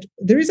ago, that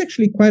there is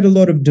actually quite a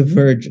lot of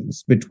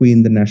divergence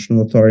between the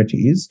national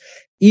authorities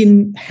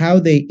in how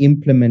they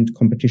implement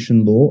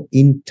competition law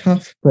in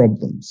tough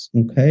problems,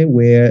 okay,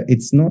 where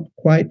it's not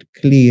quite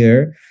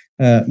clear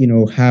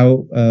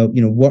how,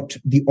 what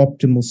the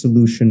optimal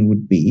solution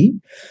would be.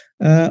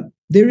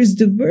 There is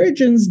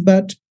divergence,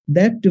 but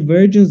that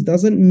divergence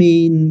doesn't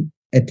mean,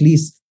 at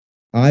least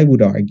I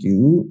would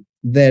argue,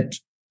 that,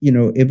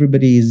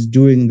 everybody is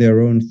doing their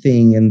own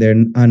thing and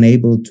they're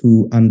unable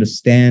to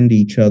understand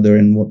each other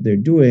and what they're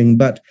doing.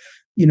 But,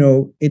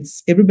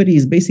 it's everybody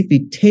is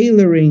basically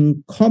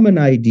tailoring common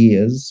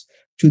ideas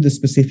to the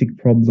specific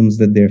problems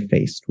that they're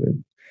faced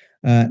with.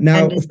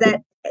 Now, and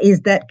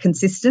is that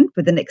consistent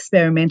with an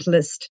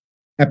experimentalist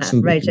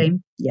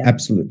regime? Yeah.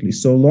 Absolutely.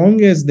 So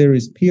long as there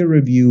is peer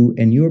review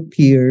and your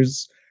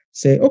peers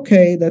say,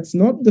 okay, that's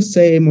not the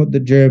same what the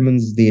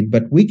Germans did,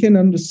 but we can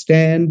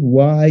understand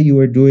why you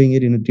are doing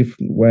it in a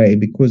different way,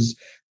 because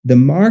the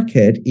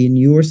market in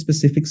your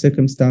specific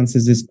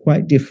circumstances is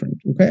quite different.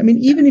 Okay, I mean,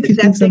 even if you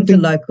think something to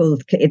local,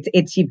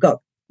 it's you've got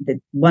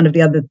one of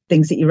the other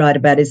things that you write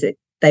about is that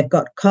they've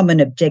got common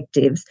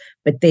objectives,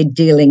 but they're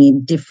dealing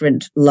in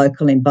different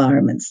local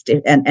environments,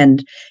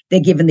 and they're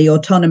given the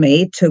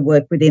autonomy to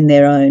work within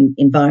their own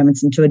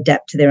environments and to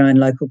adapt to their own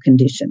local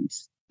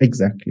conditions.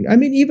 Exactly. I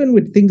mean, even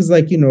with things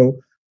like,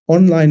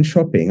 online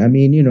shopping. I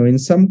mean, in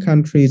some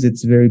countries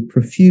it's very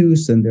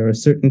profuse and there are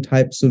certain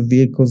types of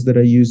vehicles that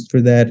are used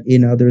for that.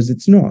 In others,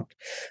 it's not.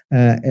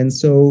 And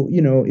so,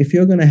 if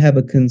you're going to have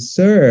a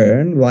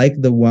concern like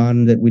the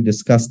one that we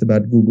discussed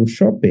about Google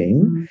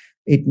Shopping,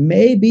 it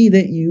may be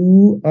that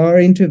our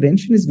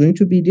intervention is going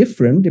to be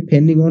different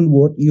depending on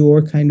what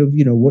your kind of,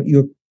 what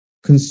your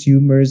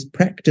consumers'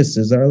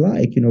 practices are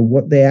like,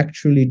 what they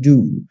actually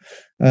do.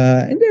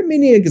 And there are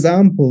many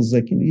examples,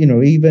 like,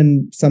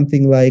 even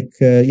something like,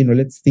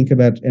 let's think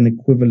about an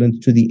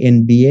equivalent to the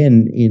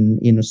NBN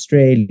in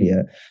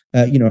Australia.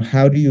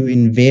 How do you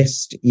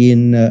invest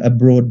in a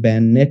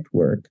broadband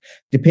network?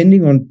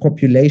 Depending on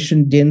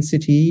population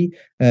density,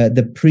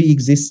 the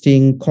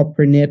pre-existing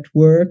copper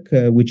network,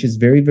 which is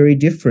very, very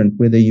different,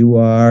 whether you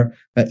are,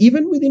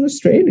 even within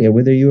Australia,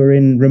 whether you're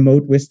in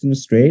remote Western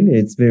Australia,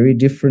 it's very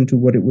different to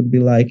what it would be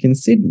like in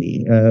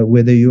Sydney,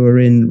 whether you're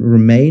in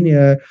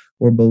Romania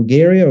or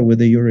Bulgaria, or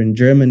whether you're in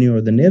Germany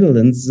or the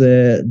Netherlands,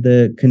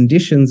 the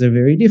conditions are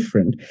very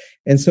different.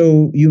 And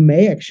so you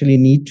may actually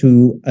need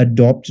to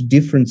adopt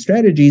different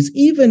strategies,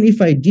 even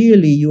if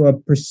ideally you are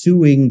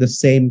pursuing the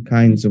same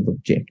kinds of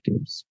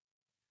objectives.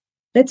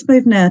 Let's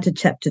move now to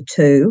Chapter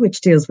 2, which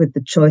deals with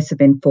the choice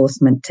of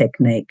enforcement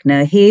technique.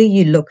 Now, here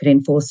you look at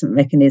enforcement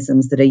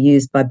mechanisms that are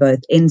used by both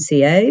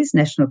NCAs,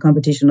 national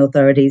competition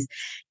authorities,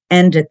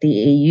 and at the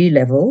EU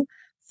level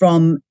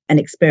from an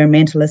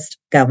experimentalist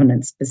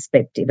governance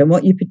perspective. And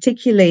what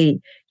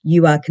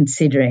you are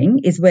considering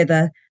is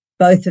whether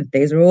both of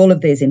these or all of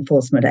these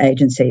enforcement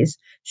agencies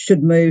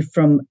should move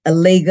from a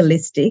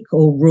legalistic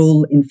or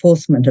rule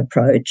enforcement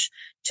approach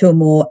to a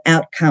more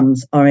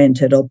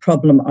outcomes-oriented or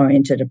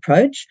problem-oriented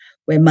approach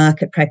where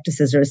market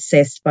practices are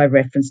assessed by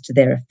reference to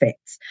their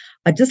effects.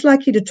 I'd just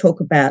like you to talk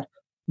about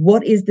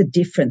what is the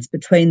difference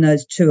between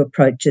those two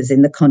approaches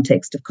in the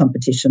context of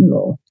competition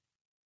law.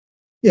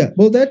 Yeah,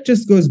 well, that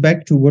just goes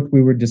back to what we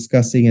were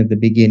discussing at the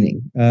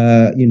beginning.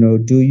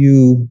 Do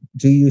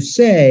you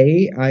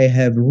say I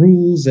have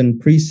rules and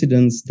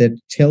precedents that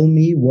tell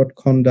me what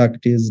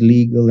conduct is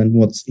legal and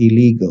what's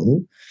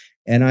illegal,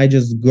 and I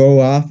just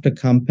go after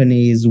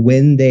companies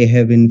when they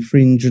have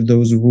infringed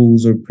those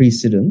rules or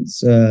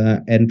precedents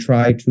and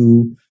try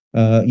to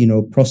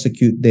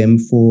prosecute them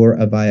for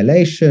a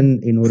violation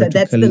in order to... So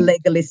that's the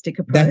legalistic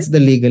approach? That's the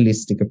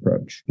legalistic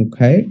approach,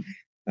 okay?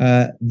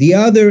 The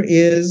other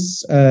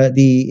is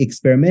the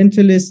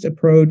experimentalist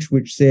approach,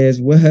 which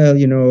says,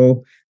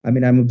 well,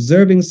 I'm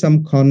observing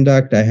some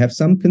conduct. I have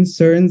some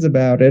concerns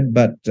about it,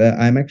 but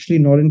I'm actually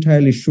not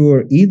entirely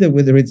sure either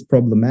whether it's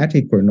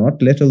problematic or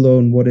not, let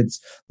alone what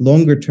its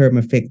longer term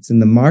effects in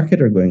the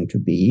market are going to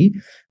be.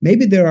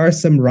 Maybe there are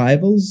some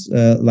rivals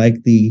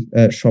like the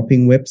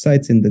shopping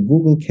websites in the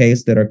Google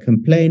case that are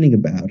complaining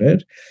about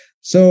it.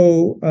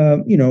 So,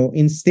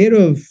 instead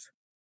of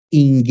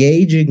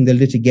engaging the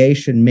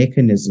litigation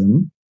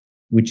mechanism,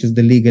 which is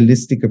the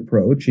legalistic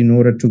approach, in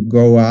order to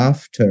go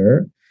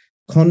after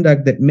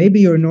conduct that maybe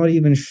you're not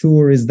even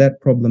sure is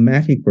that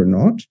problematic or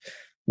not,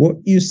 what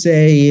you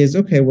say is,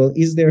 okay, well,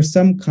 is there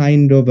some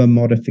kind of a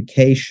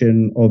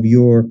modification of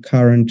your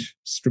current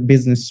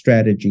business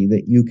strategy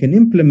that you can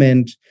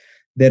implement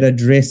that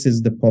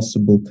addresses the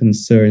possible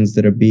concerns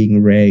that are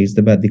being raised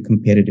about the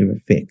competitive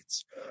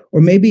effects?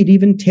 Or maybe it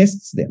even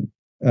tests them.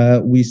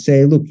 We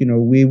say, look,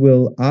 we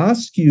will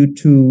ask you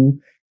to,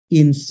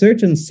 in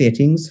certain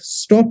settings,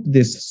 stop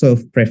this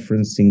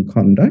self-preferencing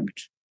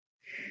conduct.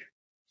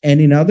 And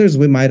in others,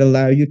 we might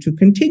allow you to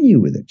continue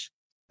with it.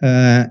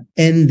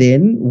 And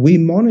then we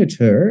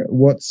monitor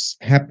what's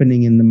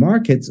happening in the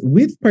markets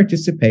with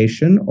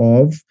participation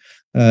of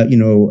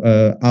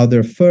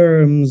other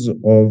firms,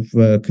 of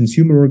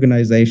consumer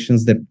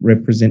organizations that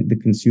represent the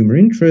consumer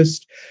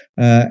interest.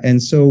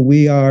 And so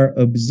we are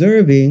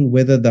observing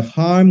whether the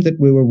harm that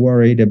we were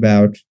worried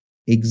about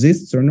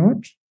exists or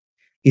not,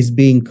 is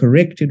being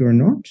corrected or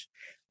not.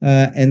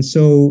 And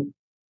so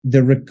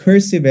the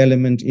recursive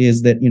element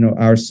is that,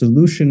 our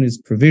solution is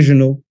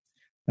provisional,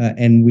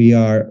 and we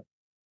are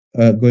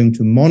going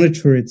to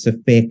monitor its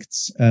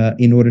effects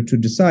in order to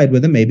decide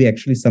whether maybe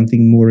actually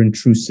something more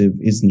intrusive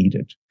is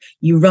needed.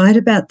 You write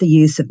about the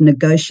use of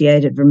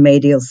negotiated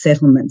remedial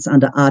settlements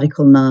under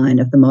Article 9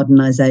 of the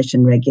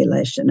Modernisation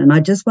Regulation, and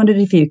I just wondered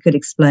if you could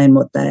explain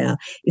what they are.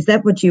 Is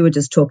that what you were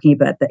just talking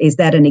about? Is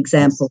that an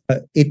example?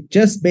 It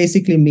just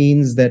basically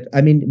means that,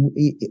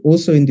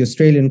 also in the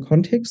Australian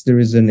context, there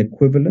is an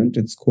equivalent.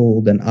 It's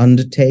called an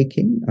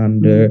undertaking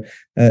under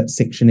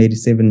Section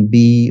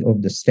 87B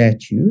of the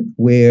statute,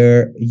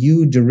 where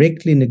you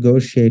directly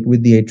negotiate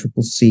with the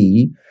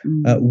ACCC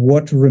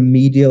what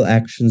remedial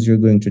actions you're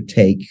going to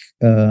take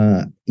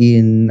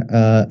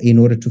in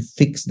order to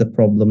fix the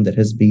problem that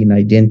has been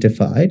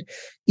identified,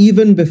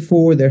 even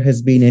before there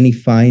has been any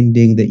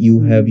finding that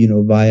you have,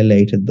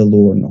 violated the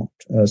law or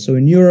not. So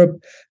in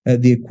Europe,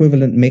 the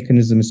equivalent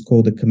mechanism is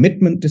called a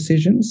commitment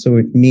decision. So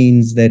it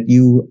means that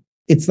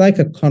it's like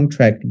a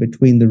contract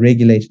between the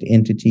regulated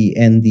entity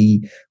and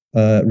the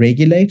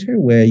regulator,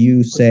 where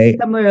you say...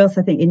 Somewhere else,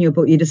 I think in your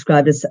book, you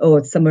described as,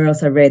 somewhere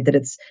else I read that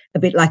it's a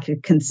bit like a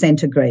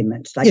consent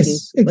agreement. Like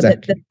yes,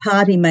 exactly. The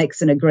party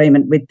makes an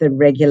agreement with the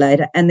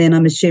regulator, and then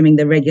I'm assuming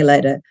the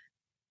regulator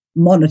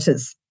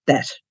monitors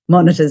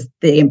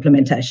the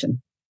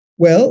implementation.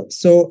 Well,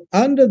 so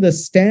under the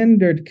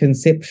standard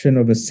conception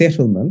of a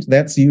settlement,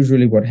 that's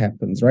usually what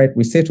happens, right?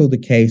 We settle the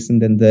case,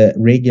 and then the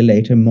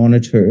regulator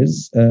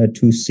monitors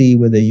to see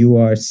whether you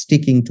are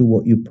sticking to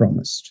what you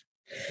promised.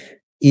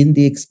 In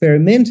the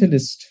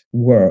experimentalist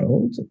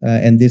world,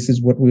 and this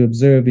is what we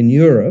observe in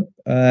Europe,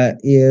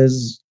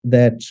 is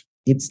that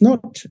it's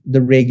not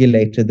the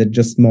regulator that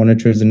just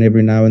monitors and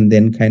every now and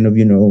then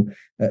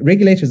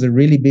regulators are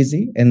really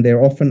busy and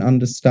they're often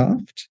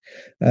understaffed.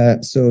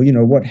 So,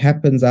 what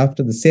happens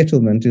after the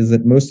settlement is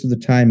that most of the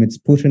time it's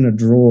put in a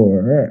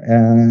drawer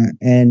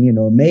and,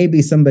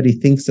 maybe somebody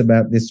thinks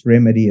about this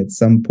remedy at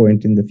some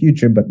point in the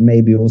future, but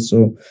maybe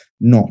also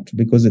not,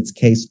 because it's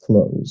case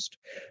closed.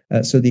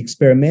 So the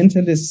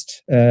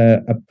experimentalist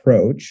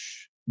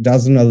approach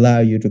doesn't allow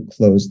you to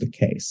close the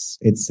case.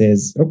 It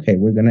says, okay,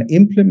 we're going to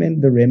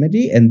implement the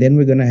remedy, and then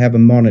we're going to have a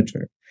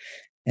monitor.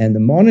 And the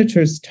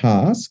monitor's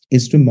task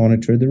is to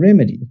monitor the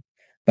remedy,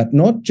 but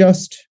not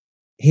just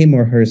him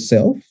or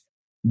herself,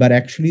 but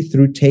actually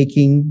through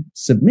taking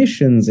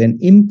submissions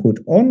and input,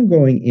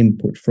 ongoing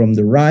input from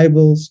the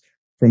rivals,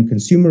 from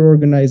consumer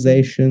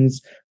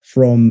organizations,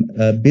 from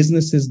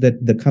businesses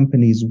that the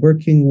company is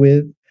working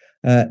with,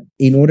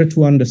 in order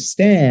to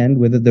understand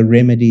whether the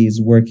remedy is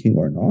working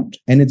or not.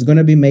 And it's going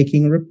to be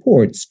making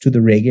reports to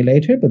the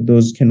regulator, but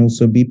those can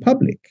also be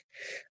public.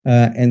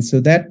 And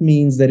so that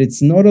means that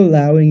it's not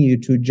allowing you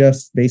to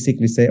just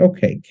basically say,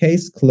 okay,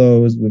 case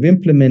closed, we've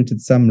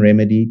implemented some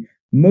remedy.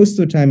 Most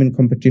of the time in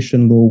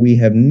competition law, we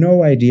have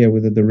no idea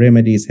whether the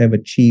remedies have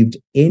achieved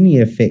any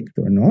effect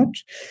or not.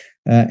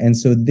 And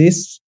so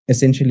this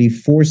essentially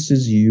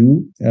forces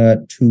you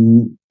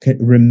to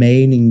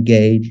remain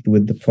engaged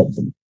with the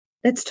problem.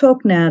 Let's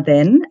talk now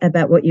then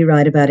about what you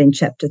write about in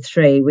Chapter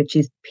 3, which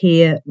is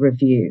peer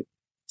review.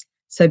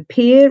 So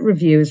peer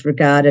review is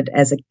regarded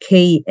as a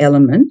key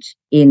element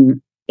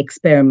in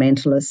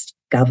experimentalist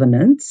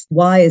governance.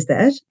 Why is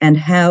that? And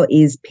how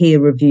is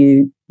peer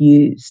review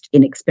used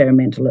in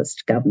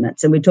experimentalist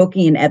governance? And we're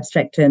talking in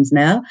abstract terms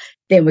now.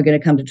 Then we're going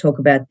to come to talk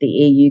about the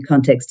EU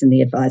context and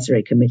the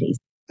advisory committees.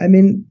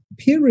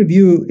 Peer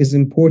review is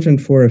important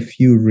for a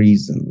few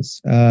reasons.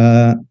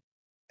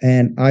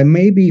 And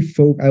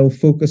I'll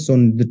focus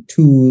on the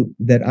two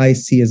that I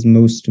see as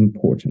most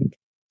important.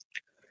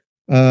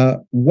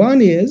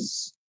 One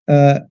is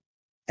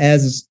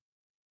as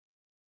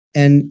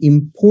an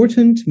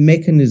important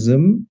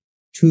mechanism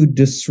to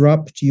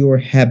disrupt your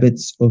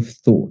habits of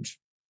thought.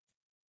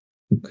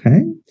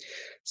 Okay.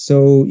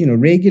 So,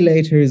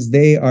 regulators,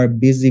 they are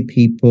busy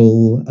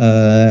people.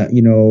 They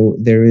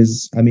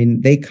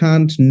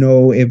can't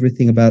know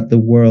everything about the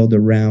world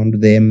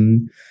around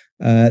them.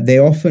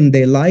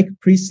 They like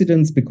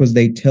precedents because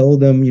they tell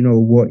them,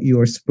 what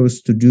you're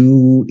supposed to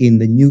do in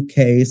the new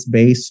case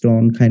based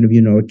on kind of,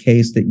 a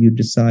case that you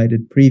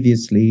decided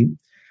previously.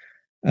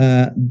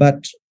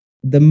 But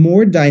the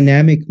more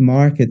dynamic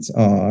markets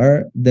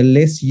are, the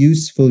less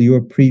useful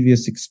your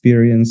previous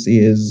experience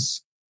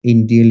is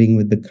in dealing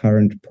with the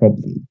current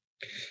problem.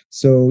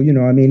 So,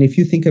 if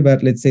you think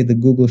about, let's say, the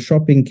Google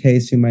shopping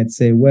case, you might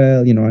say,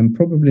 well, I'm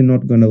probably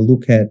not going to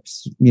look at,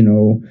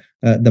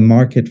 the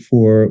market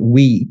for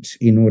wheat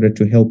in order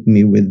to help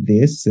me with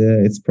this.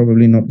 It's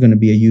probably not going to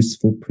be a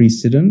useful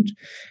precedent.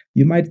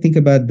 You might think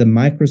about the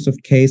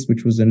Microsoft case,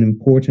 which was an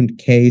important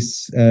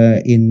case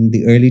in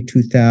the early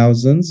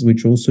 2000s,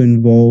 which also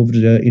involved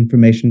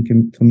information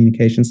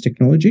communications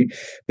technology.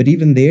 But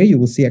even there, you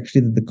will see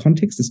actually that the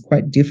context is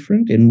quite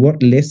different, and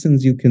what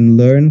lessons you can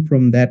learn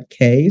from that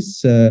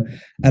case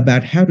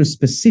about how to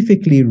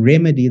specifically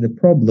remedy the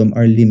problem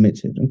are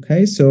limited.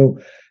 Okay, so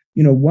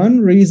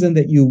one reason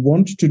that you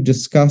want to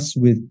discuss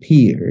with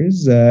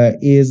peers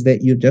is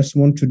that you just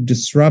want to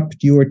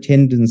disrupt your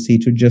tendency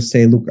to just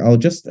say, look, I'll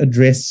just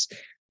address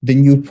the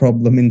new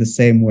problem in the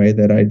same way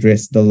that I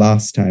addressed the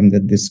last time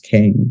that this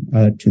came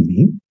to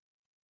me.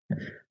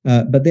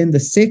 But then the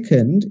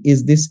second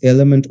is this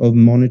element of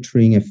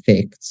monitoring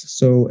effects.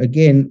 So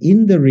again,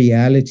 in the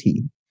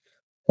reality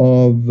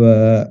of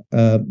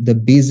the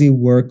busy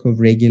work of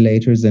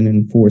regulators and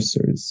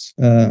enforcers.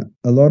 A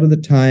lot of the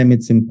time,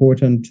 it's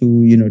important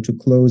to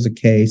close a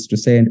case, to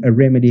say a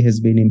remedy has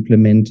been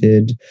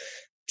implemented,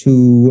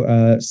 to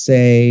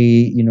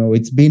say,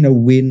 it's been a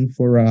win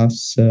for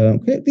us.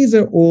 Okay, these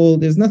are all,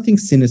 there's nothing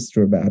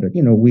sinister about it.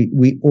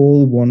 We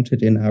all want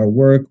it in our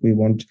work. We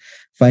want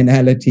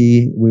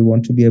finality. We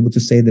want to be able to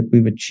say that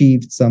we've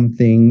achieved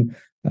something.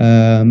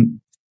 So,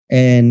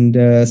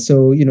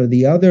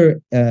 the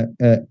other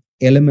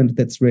element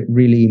that's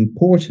really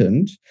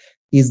important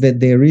is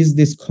that there is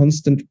this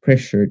constant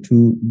pressure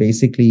to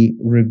basically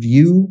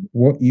review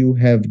what you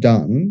have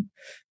done,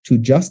 to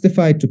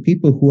justify it to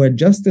people who are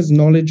just as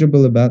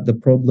knowledgeable about the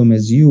problem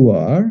as you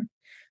are,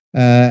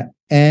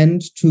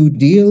 and to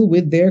deal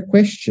with their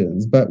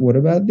questions. But what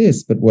about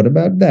this? But what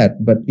about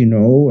that? But,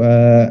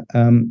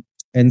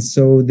 and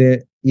so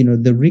the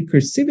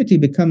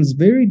recursivity becomes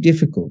very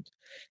difficult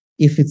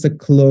if it's a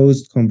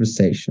closed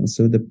conversation.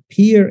 So the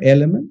peer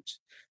element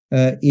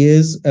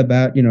is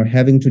about,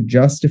 having to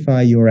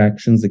justify your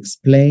actions,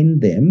 explain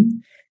them,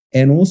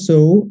 and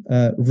also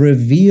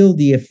reveal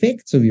the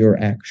effects of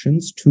your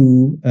actions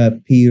to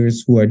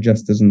peers who are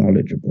just as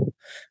knowledgeable.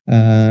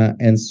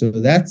 And so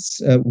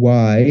that's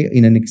why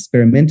in an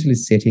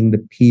experimentalist setting,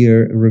 the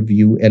peer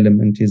review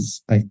element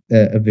is a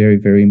very,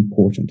 very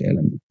important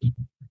element.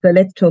 So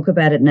let's talk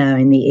about it now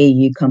in the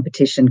EU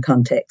competition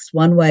context.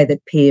 One way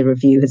that peer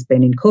review has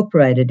been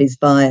incorporated is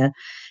via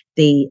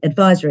the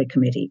advisory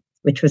committee,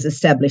 which was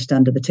established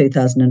under the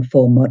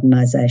 2004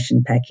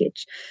 modernisation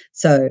package.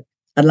 So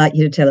I'd like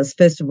you to tell us,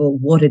 first of all,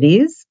 what it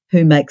is,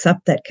 who makes up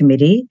that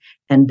committee,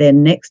 and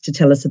then next to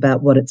tell us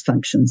about what its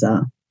functions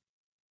are.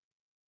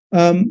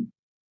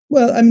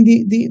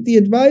 The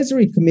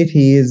advisory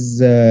committee is,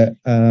 there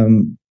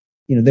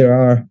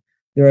are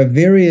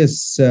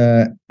various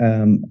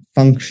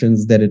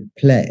functions that it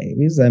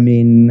plays.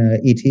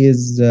 It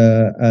is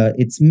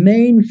its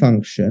main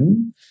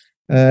function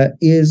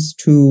is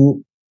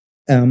to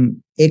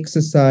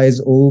exercise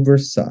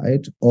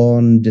oversight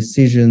on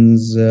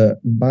decisions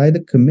by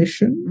the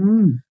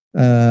Commission,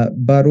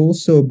 but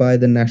also by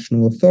the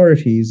national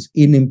authorities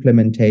in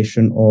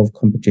implementation of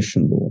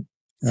competition law.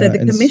 So the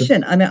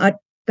Commission, I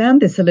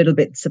found this a little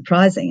bit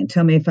surprising, and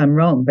tell me if I'm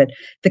wrong, but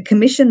the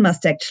Commission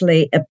must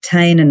actually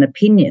obtain an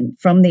opinion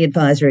from the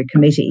advisory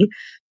committee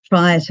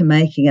prior to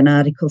making an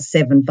Article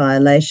 7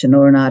 violation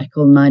or an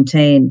Article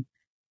 19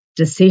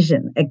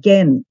 decision.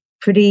 Again,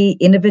 pretty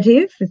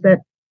innovative, is that?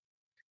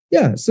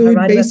 Yeah, so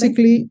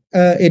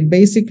it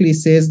basically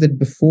says that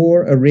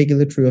before a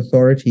regulatory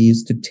authority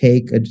is to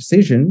take a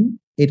decision,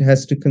 it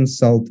has to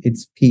consult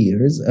its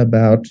peers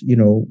about,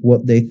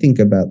 what they think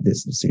about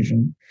this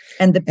decision.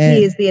 And the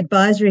peers, the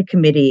advisory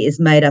committee is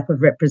made up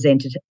of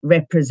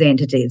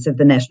representatives of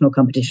the national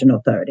competition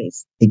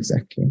authorities.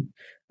 Exactly.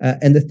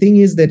 And the thing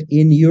is that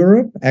in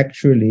Europe,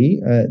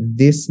 actually,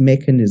 this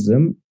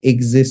mechanism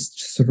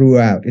exists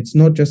throughout. It's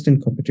not just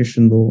in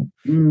competition law,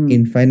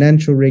 in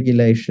financial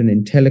regulation,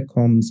 in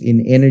telecoms,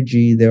 in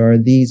energy. There are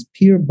these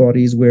peer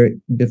bodies where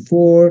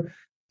before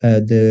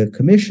the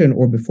Commission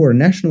or before a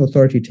national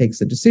authority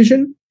takes a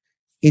decision,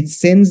 it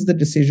sends the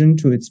decision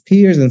to its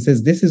peers and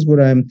says, this is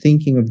what I'm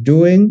thinking of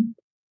doing.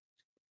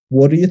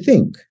 What do you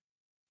think?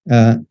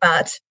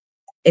 But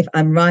if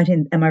I'm right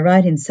in, am I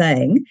right in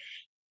saying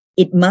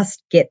it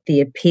must get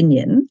the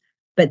opinion,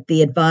 but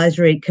the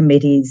advisory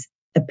committee's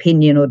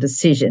opinion or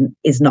decision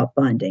is not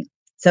binding?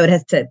 So it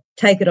has to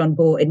take it on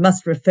board. It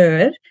must refer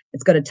it.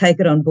 It's got to take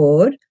it on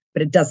board,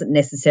 but it doesn't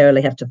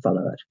necessarily have to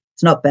follow it.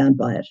 It's not bound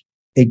by it.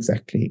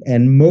 Exactly.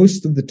 And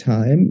most of the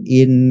time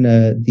in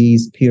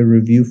these peer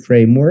review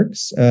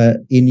frameworks,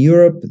 in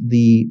Europe,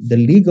 the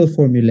legal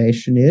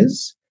formulation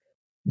is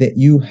that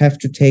you have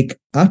to take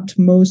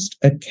utmost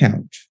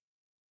account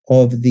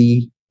of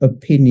the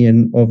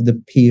opinion of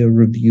the peer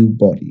review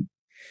body.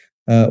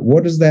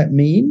 What does that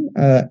mean?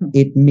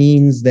 It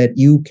means that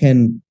you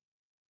can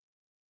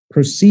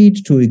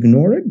proceed to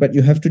ignore it, but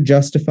you have to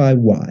justify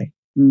why.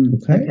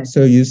 Okay.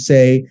 So you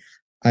say,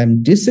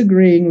 I'm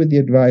disagreeing with the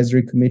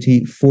advisory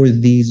committee for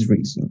these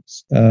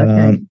reasons.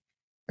 And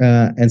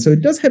so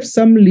it does have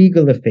some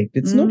legal effect.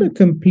 It's not a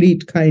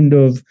complete kind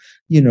of,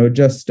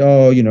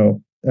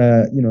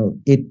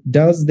 it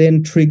does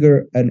then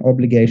trigger an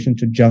obligation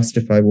to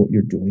justify what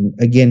you're doing,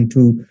 again,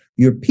 to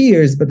your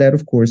peers, but that,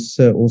 of course,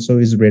 also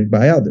is read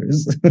by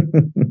others.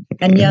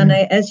 And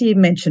Yane, as you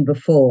mentioned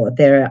before,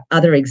 there are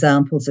other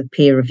examples of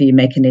peer review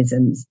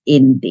mechanisms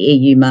in the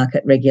EU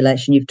market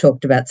regulation. You've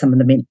talked about some of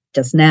them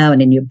just now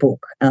and in your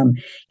book,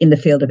 in the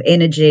field of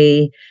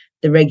energy,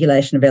 the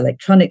regulation of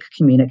electronic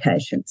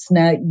communications.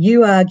 Now,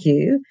 you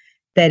argue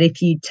that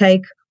if you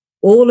take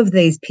all of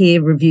these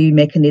peer review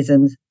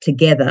mechanisms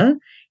together,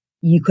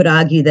 you could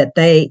argue that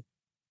they,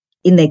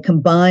 in their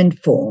combined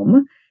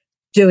form,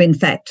 do in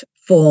fact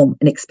form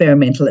an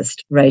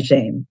experimentalist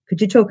regime. Could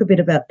you talk a bit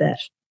about that?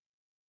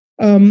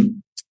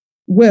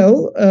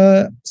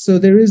 So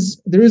there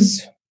is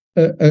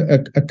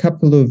a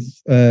couple of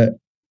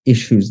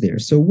issues there.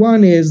 So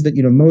one is that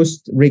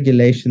most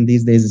regulation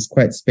these days is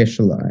quite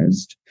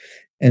specialized,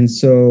 and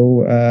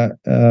so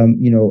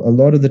a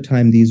lot of the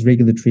time these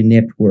regulatory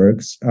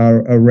networks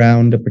are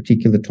around a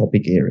particular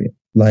topic area,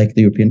 like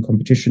the European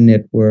Competition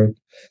Network,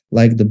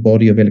 like the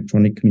body of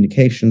electronic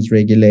communications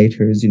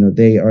regulators.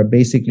 They are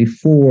basically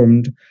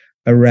formed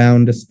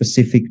around a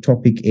specific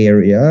topic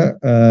area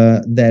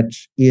that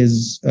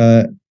is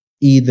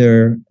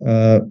either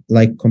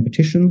like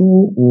competition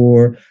law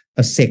or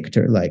a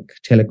sector like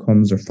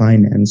telecoms or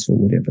finance or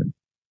whatever.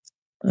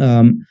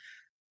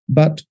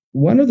 But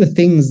one of the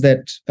things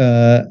that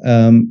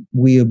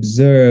we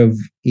observe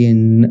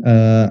in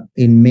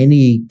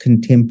many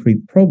contemporary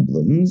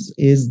problems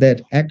is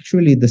that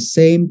actually the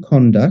same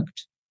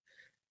conduct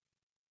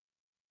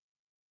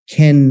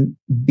can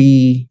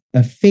be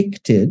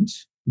affected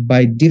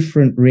by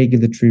different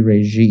regulatory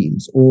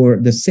regimes, or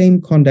the same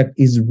conduct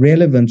is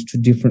relevant to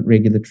different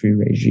regulatory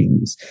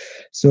regimes.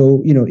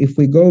 So, if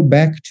we go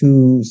back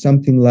to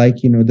something like,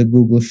 the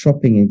Google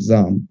shopping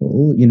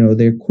example,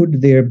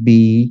 could there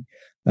be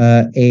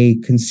a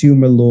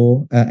consumer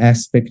law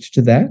aspect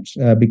to that,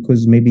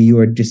 because maybe you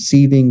are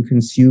deceiving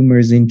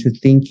consumers into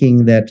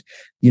thinking that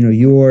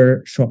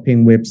your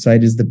shopping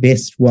website is the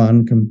best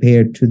one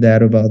compared to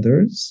that of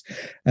others.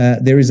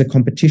 There is a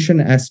competition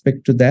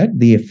aspect to that,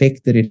 the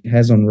effect that it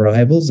has on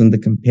rivals and the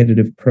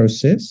competitive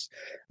process.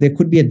 There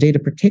could be a data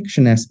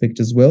protection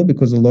aspect as well,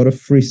 because a lot of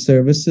free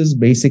services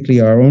basically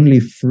are only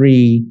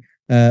free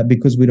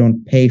because we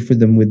don't pay for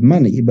them with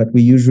money, but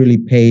we usually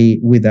pay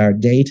with our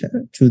data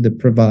to the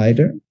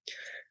provider.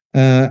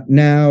 In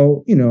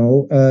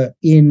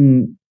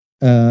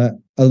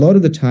a lot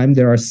of the time,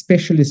 there are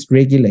specialist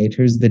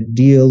regulators that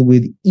deal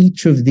with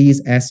each of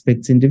these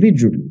aspects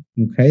individually.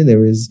 Okay,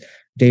 there is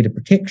data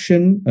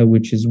protection,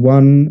 which is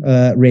one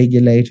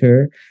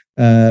regulator.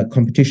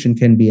 Competition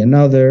can be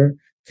another.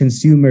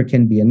 Consumer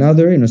can be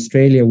another. In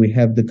Australia, we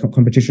have the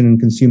Competition and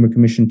Consumer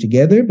Commission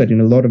together, but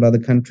in a lot of other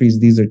countries,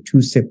 these are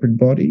two separate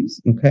bodies.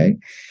 Okay.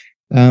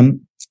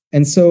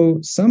 And so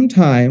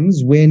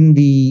sometimes when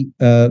the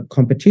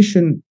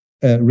competition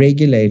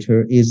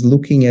regulator is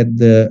looking at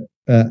the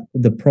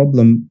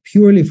problem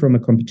purely from a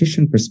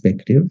competition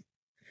perspective,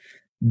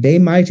 they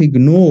might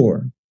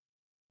ignore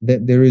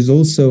that there is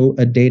also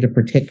a data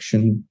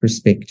protection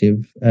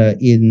perspective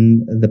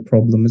in the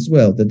problem as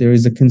well, that there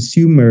is a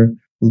consumer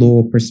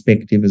law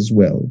perspective as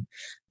well.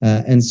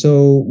 And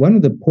so one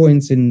of the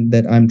points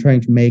that I'm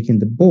trying to make in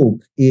the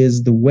book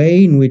is the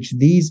way in which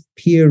these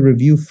peer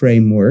review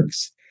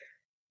frameworks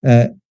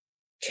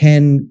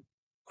can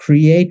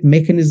create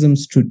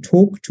mechanisms to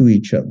talk to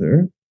each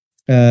other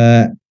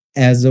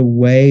as a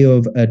way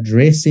of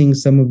addressing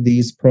some of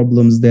these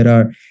problems that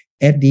are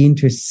at the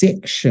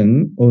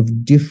intersection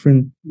of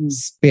different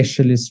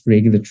specialist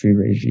regulatory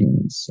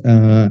regimes.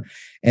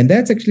 And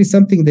that's actually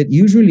something that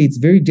usually it's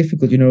very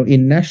difficult.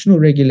 In national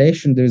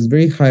regulation, there's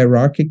very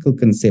hierarchical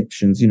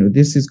conceptions.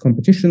 This is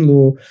competition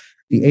law.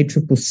 The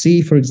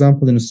ACCC, for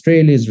example, in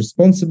Australia is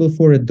responsible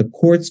for it. The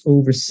courts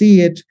oversee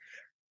it.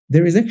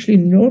 There is actually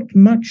not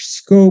much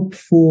scope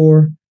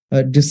for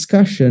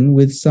discussion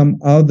with some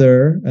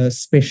other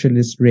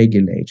specialist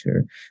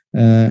regulator.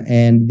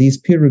 And these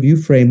peer review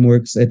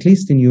frameworks, at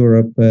least in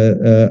Europe,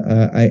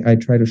 I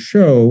try to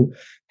show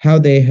how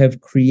they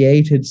have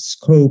created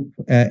scope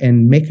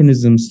and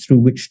mechanisms through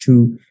which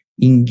to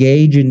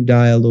engage in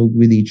dialogue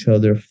with each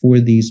other for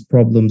these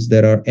problems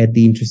that are at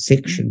the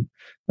intersection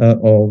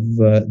of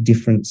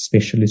different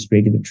specialist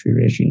regulatory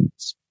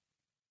regimes.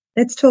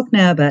 Let's talk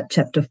now about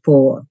Chapter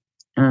 4,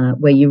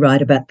 where you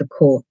write about the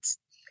courts.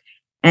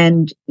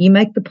 And you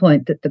make the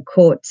point that the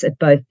courts at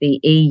both the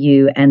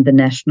EU and the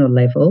national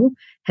level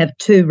have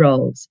two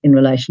roles in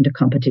relation to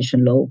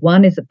competition law.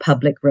 One is a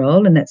public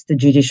role, and that's the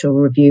judicial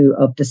review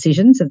of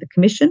decisions of the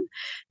Commission,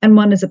 and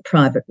one is a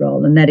private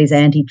role, and that is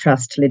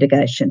antitrust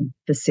litigation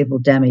for civil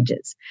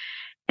damages.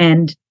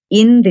 And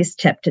in this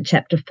chapter,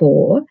 Chapter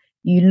 4,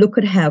 you look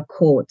at how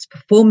courts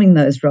performing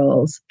those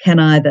roles can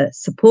either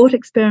support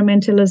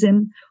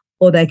experimentalism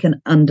or they can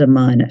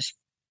undermine it.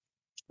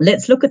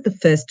 Let's look at the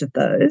first of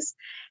those.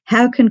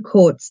 How can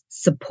courts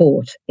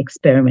support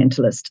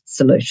experimentalist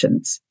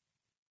solutions?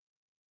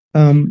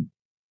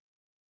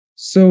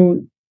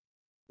 So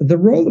the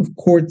role of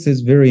courts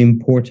is very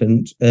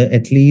important,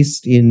 at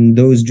least in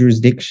those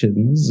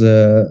jurisdictions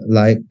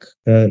like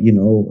the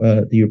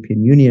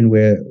European Union,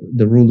 where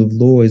the rule of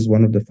law is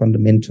one of the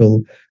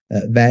fundamental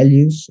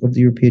values of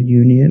the European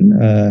Union,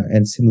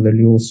 and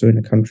similarly also in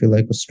a country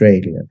like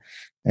Australia.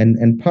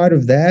 And part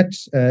of that,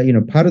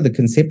 part of the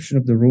conception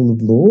of the rule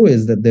of law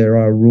is that there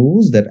are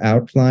rules that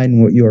outline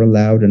what you're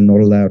allowed and not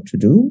allowed to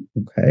do.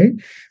 Okay.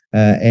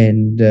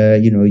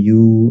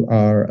 You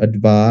are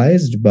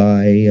advised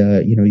by,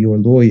 your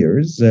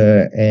lawyers,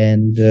 you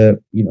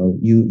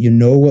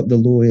know what the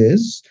law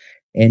is,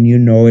 and you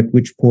know at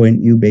which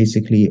point you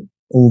basically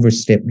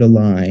overstep the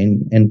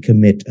line and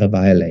commit a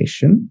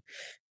violation.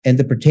 And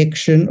the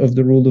protection of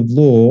the rule of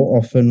law,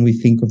 often we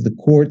think of the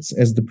courts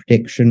as the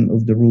protection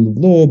of the rule of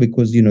law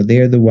because,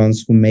 they're the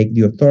ones who make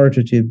the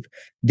authoritative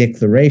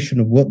declaration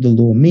of what the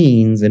law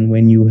means and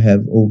when you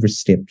have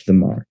overstepped the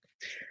mark.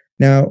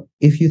 Now,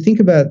 if you think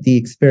about the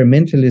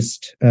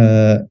experimentalist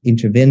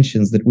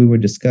interventions that we were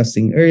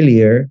discussing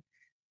earlier,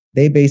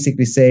 they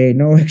basically say,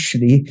 no,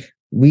 actually,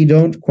 we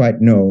don't quite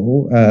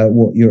know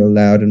what you're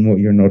allowed and what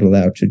you're not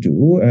allowed to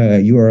do.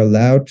 You are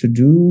allowed to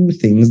do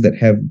things that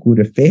have good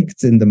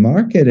effects in the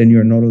market, and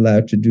you're not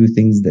allowed to do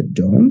things that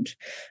don't.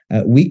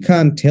 We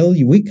can't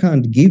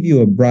give you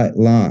a bright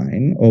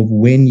line of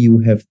when you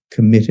have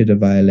committed a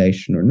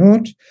violation or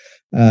not.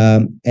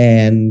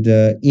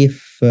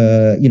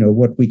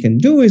 What we can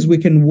do is we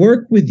can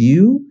work with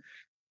you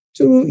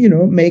to,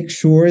 make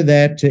sure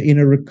that in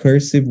a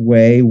recursive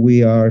way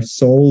we are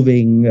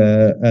solving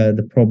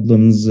the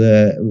problems,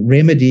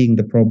 remedying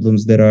the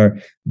problems that are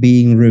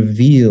being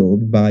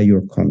revealed by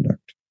your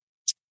conduct.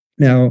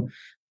 Now,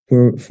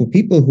 for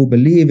people who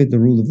believe in the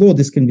rule of law,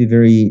 this can be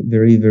very,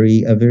 very,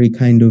 very, a very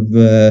kind of,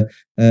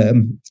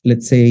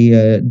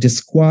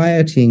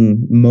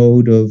 disquieting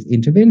mode of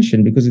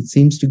intervention because it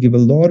seems to give a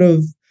lot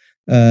of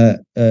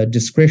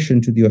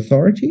discretion to the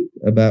authority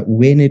about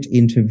when it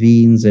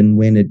intervenes and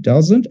when it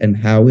doesn't and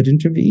how it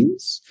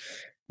intervenes.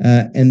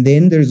 And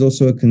then there's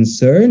also a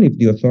concern if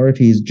the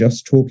authority is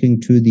just talking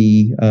to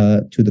the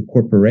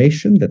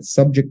corporation that's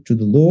subject to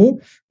the law,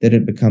 that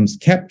it becomes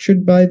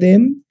captured by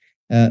them.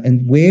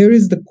 And where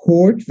is the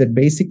court that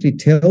basically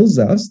tells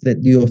us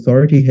that the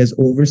authority has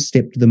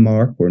overstepped the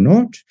mark or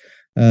not?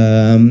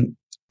 That's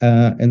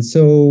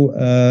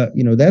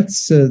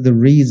the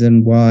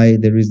reason why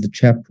there is the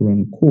chapter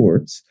on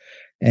courts.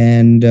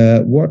 And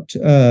what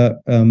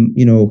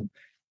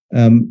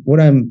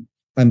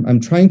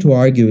I'm trying to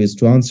argue is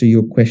to answer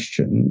your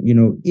question.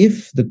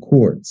 If the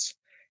courts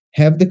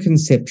have the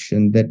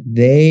conception that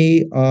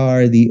they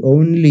are the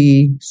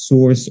only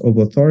source of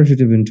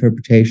authoritative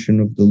interpretation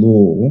of the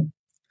law,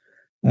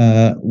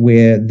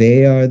 where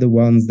they are the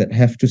ones that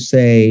have to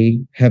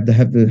have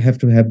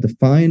the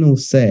final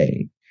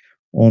say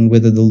on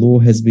whether the law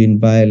has been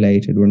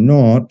violated or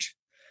not,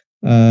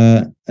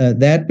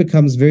 that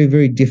becomes very,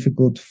 very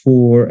difficult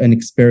for an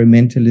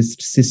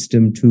experimentalist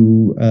system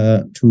to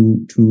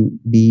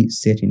be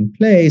set in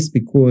place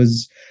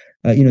because,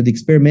 the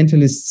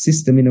experimentalist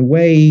system in a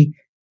way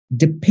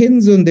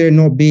depends on there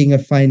not being a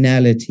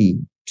finality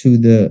to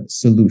the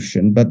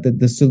solution, but that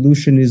the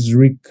solution is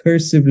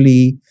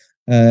recursively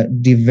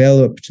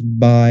developed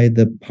by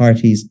the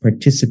parties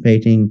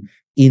participating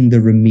in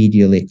the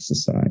remedial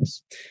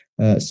exercise.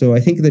 So I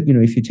think that,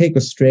 if you take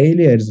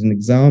Australia as an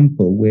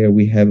example where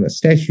we have a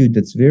statute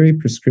that's very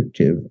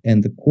prescriptive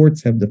and the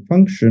courts have the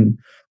function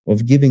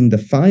of giving the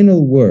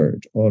final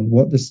word on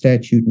what the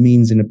statute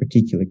means in a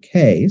particular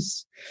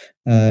case,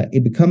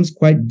 it becomes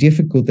quite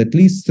difficult, at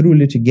least through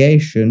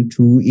litigation,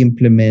 to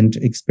implement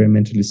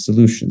experimentalist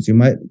solutions.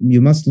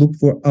 You must look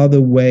for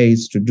other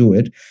ways to do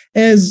it,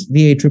 as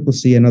the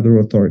ACCC and other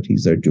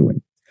authorities are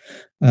doing.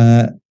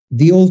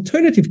 The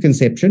alternative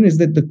conception is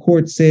that the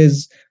court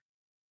says,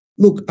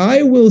 look,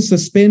 I will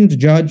suspend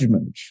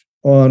judgment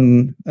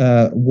on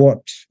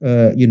what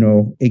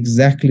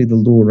exactly the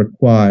law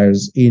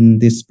requires in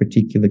this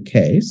particular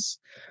case,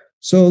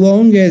 so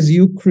long as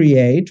you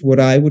create what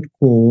I would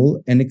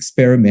call an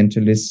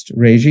experimentalist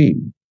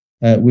regime,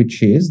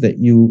 which is that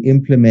you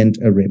implement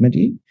a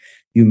remedy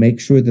You make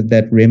sure that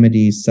that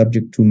remedy is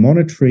subject to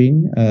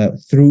monitoring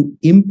through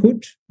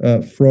input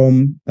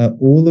from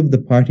all of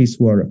the parties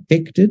who are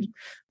affected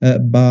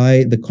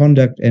by the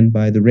conduct and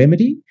by the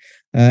remedy.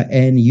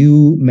 And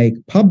you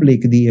make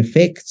public the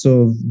effects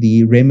of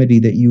the remedy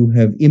that you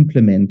have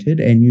implemented,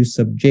 and you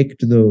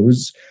subject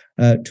those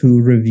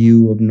to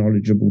review of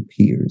knowledgeable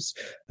peers.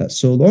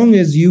 So long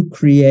as you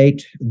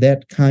create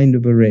that kind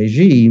of a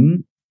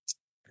regime,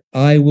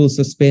 I will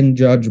suspend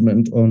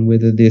judgment on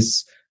whether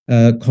this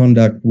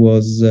conduct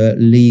was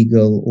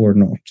legal or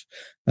not.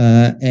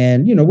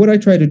 And, what I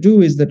try to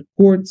do is that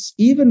courts,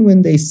 even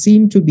when they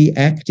seem to be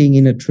acting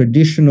in a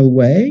traditional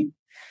way,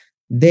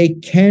 they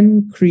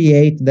can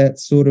create that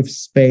sort of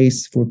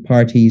space for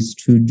parties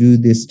to do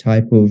this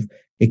type of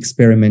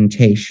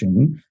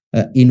experimentation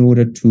in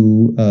order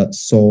to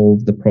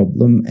solve the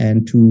problem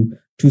and to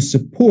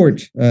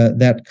support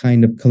that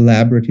kind of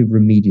collaborative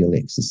remedial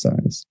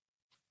exercise.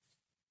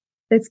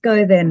 Let's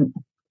go then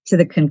to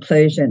the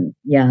conclusion,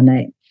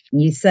 Yane.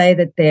 You say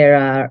that there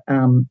are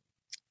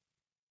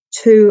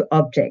two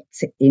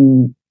objects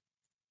in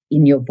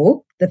your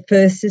book. The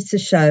first is to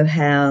show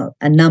how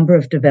a number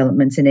of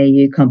developments in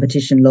EU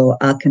competition law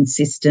are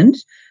consistent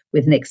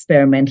with an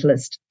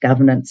experimentalist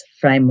governance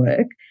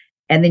framework.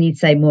 And then you'd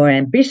say more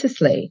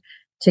ambitiously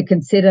to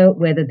consider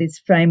whether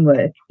this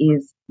framework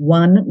is,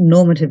 one,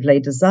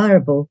 normatively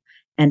desirable,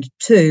 and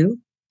two,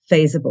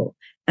 feasible.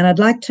 And I'd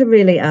like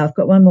to I've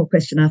got one more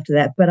question after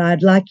that, but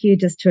I'd like you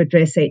just to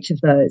address each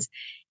of those.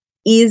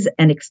 Is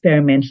an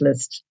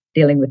experimentalist,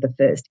 dealing with the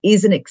first,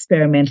 is an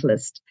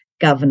experimentalist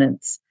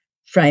governance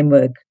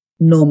framework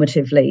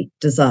normatively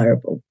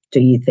desirable, do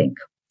you think?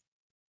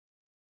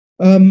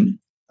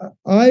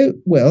 I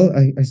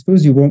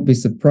suppose you won't be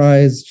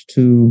surprised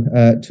to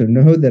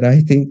know that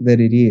I think that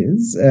it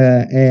is,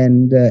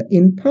 and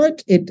in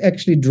part it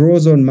actually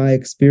draws on my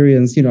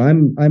experience.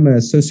 I'm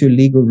a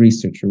socio-legal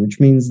researcher,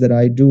 which means that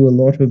I do a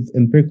lot of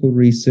empirical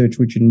research,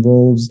 which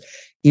involves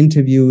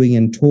interviewing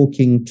and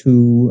talking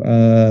to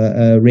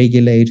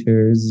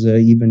regulators,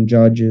 even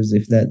judges,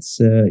 if that's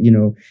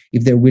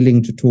if they're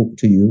willing to talk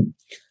to you.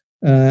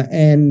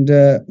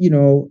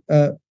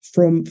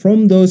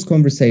 From those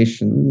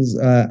conversations,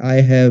 I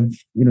have,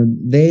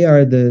 they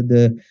are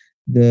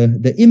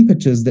the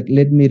impetus that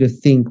led me to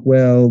think,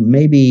 well,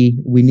 maybe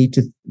we need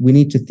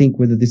to think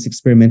whether this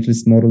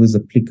experimentalist model is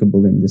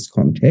applicable in this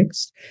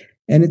context.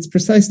 And it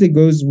precisely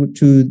goes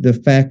to the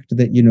fact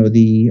that,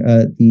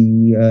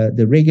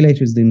 the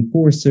regulators, the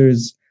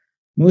enforcers,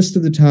 most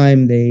of the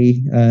time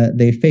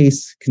they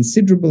face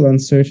considerable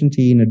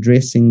uncertainty in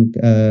addressing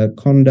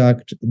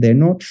conduct. They're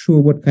not sure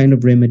what kind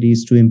of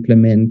remedies to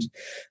implement.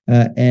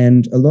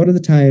 And a lot of the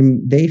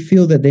time they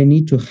feel that they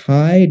need to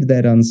hide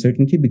that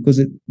uncertainty because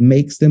it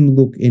makes them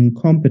look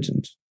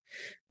incompetent.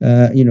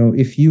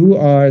 If you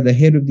are the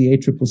head of the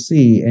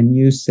ACCC and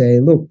you say,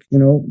 look,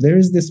 there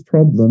is this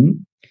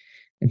problem,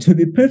 and to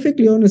be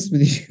perfectly honest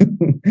with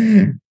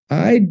you,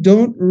 I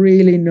don't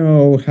really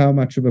know how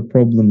much of a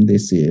problem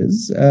this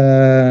is.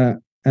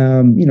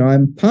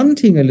 I'm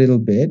punting a little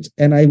bit,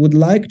 and I would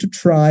like to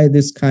try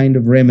this kind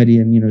of remedy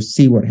and,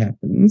 see what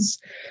happens.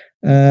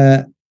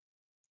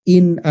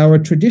 In our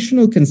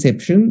traditional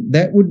conception,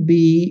 that would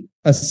be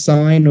a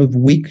sign of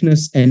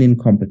weakness and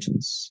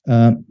incompetence.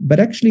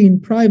 But actually in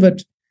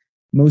private,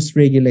 most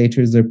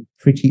regulators are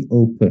pretty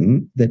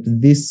open that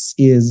this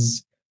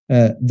is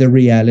the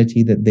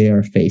reality that they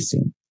are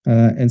facing.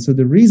 And so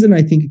the reason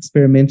I think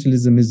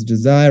experimentalism is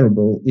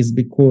desirable is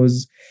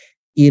because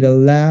it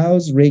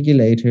allows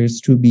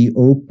regulators to be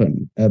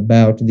open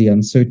about the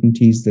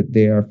uncertainties that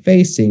they are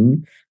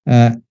facing.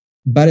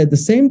 But at the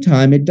same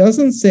time, it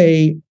doesn't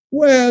say,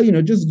 well,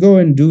 just go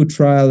and do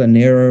trial and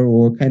error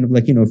or kind of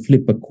like,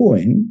 flip a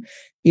coin.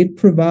 It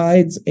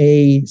provides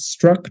a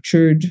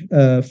structured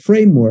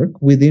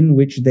framework within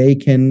which they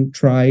can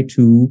try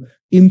to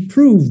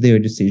improve their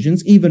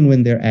decisions, even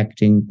when they're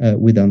acting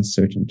with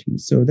uncertainty.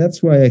 So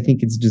that's why I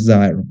think it's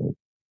desirable.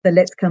 So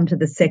let's come to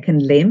the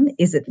second limb.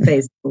 Is it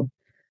feasible?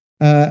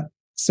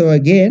 So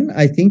again,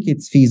 I think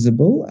it's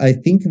feasible. I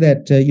think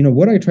that,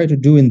 what I try to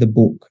do in the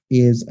book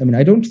is,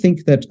 I don't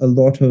think that a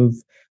lot of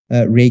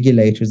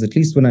regulators, at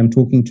least when I'm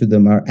talking to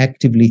them, are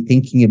actively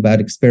thinking about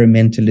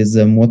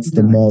experimentalism. What's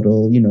the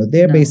model?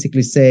 They're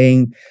basically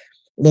saying,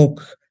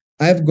 look,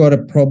 I've got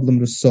a problem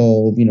to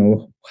solve.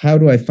 How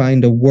do I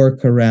find a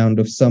workaround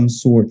of some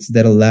sorts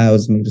that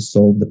allows me to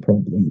solve the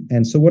problem?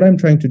 And so what I'm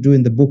trying to do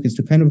in the book is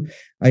to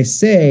I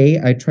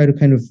try to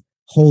kind of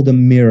hold a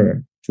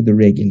mirror to the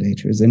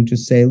regulators and to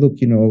say, look,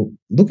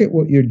 look at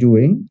what you're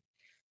doing.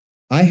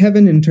 I have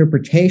an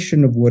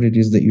interpretation of what it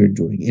is that you're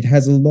doing. It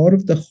has a lot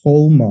of the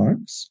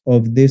hallmarks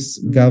of this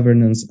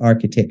governance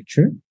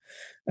architecture.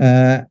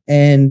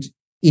 And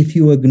if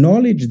you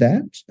acknowledge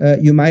that,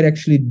 you might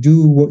actually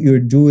do what you're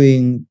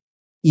doing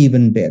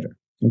even better.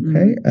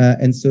 Okay.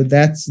 And so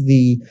that's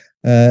the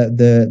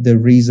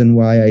reason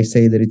why I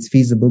say that it's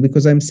feasible,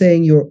 because I'm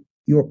saying you're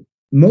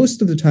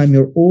most of the time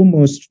you're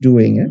almost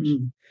doing it.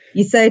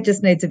 You say it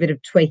just needs a bit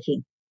of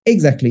tweaking.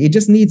 Exactly. It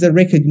just needs a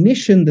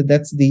recognition that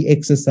that's the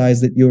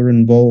exercise that you're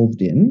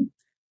involved in.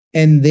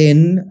 and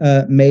then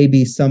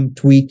maybe some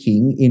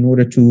tweaking in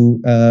order to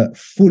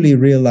fully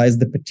realize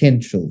the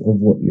potential of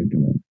what you're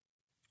doing.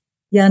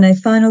 Yane, a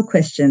final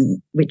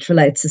question, which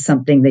relates to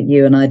something that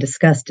you and I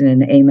discussed in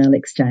an email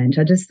exchange.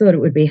 I just thought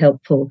it would be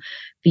helpful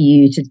for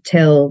you to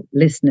tell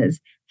listeners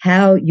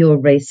how your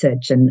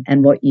research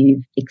and what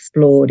you've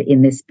explored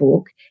in this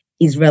book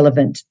is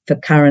relevant for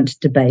current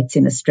debates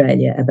in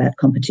Australia about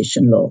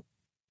competition law.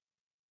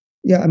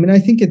 Yeah, I mean, I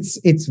think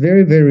it's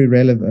very, very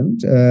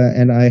relevant,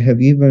 and I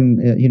have even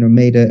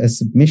made a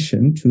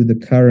submission to the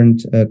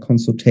current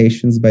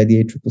consultations by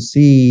the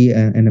ACCC,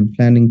 and I'm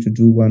planning to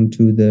do one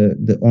to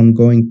the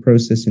ongoing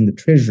process in the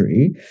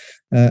Treasury.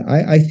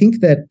 I think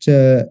that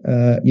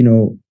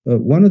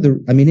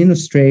in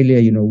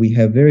Australia, we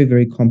have very,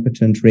 very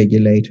competent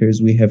regulators.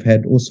 We have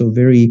had also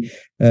very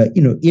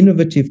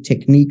innovative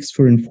techniques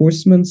for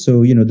enforcement.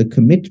 So the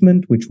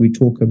commitment, which we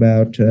talk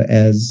about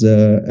as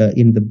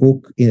in the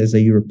book as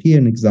a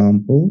European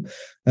example,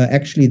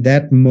 actually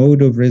that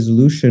mode of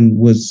resolution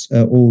was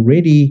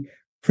already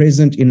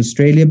present in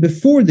Australia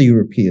before the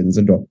Europeans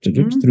adopted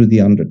it through the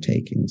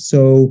undertaking.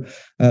 So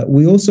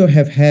we also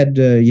have had,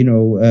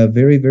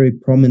 very, very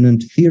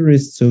prominent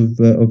theorists of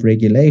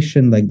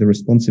regulation, like the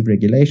responsive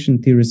regulation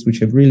theorists, which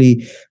have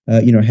really,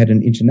 had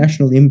an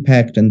international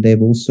impact, and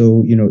they've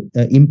also,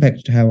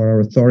 impacted how our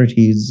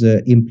authorities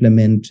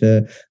implement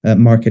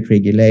market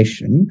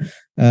regulation.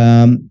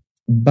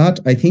 But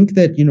I think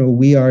that,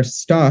 we are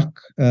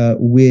stuck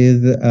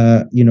with,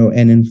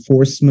 an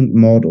enforcement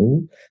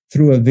model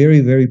through a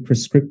very, very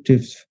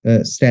prescriptive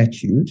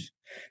statute,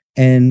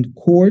 and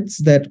courts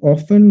that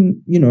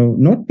often,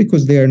 not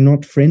because they are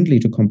not friendly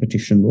to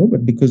competition law,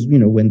 but because,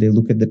 when they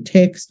look at the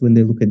text, when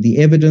they look at the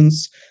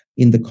evidence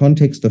in the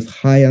context of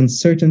high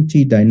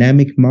uncertainty,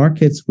 dynamic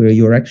markets where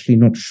you're actually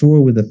not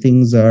sure whether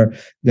things are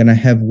going to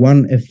have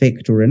one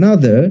effect or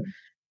another,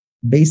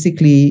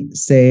 basically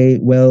say,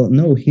 well,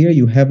 no, here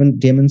you haven't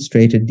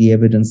demonstrated the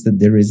evidence that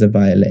there is a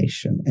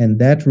violation. And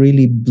that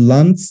really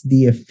blunts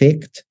the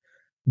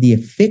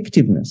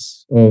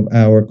effectiveness of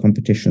our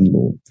competition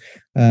law.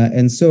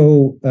 And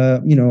so,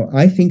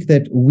 I think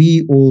that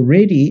we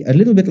already, a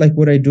little bit like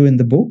what I do in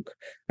the book,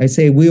 I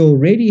say we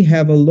already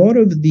have a lot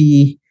of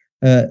the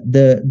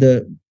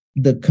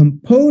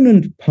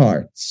component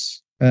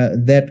parts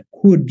that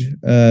could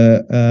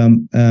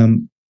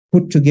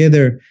put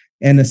together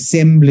an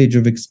assemblage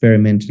of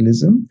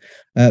experimentalism.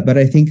 But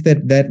I think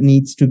that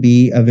needs to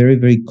be a very,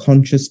 very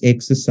conscious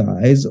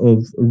exercise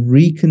of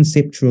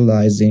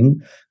reconceptualizing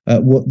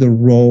what the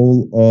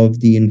role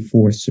of the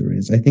enforcer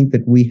is. I think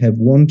that we have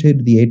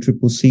wanted the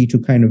ACCC to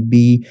kind of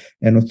be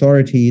an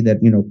authority that,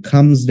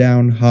 comes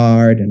down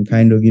hard and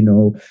kind of,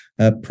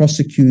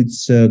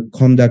 prosecutes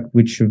conduct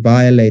which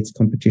violates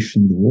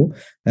competition law.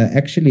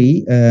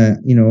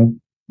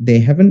 They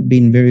haven't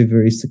been very,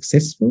 very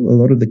successful. A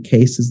lot of the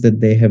cases that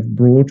they have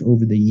brought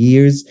over the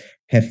years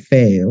have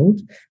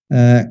failed.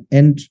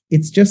 And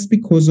it's just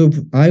because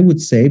of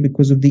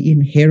the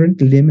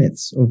inherent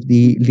limits of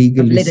the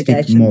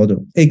legalistic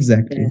model.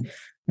 Exactly. Yeah.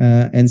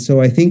 And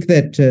so I think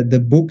that the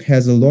book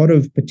has a lot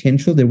of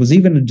potential. There was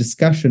even a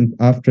discussion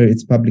after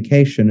its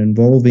publication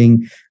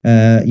involving,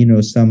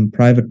 some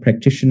private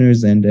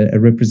practitioners and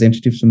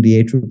representatives from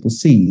the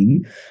ACCC.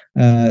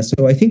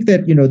 So I think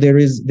that,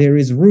 there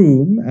is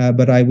room,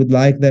 but I would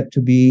like that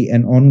to be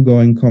an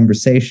ongoing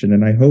conversation.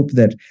 And I hope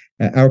that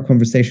our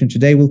conversation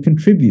today will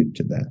contribute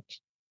to that.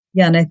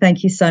 Yeah, no,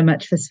 thank you so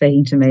much for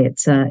speaking to me.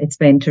 It's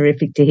been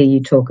terrific to hear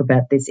you talk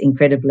about this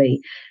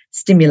incredibly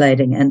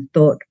stimulating and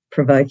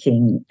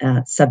thought-provoking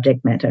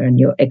subject matter and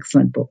your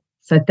excellent book.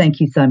 So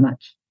thank you so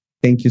much.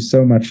 Thank you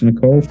so much,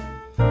 Nicole.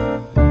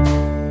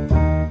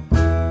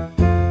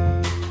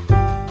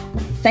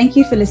 Thank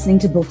you for listening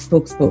to Books,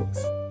 Books,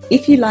 Books.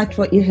 If you liked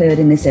what you heard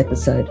in this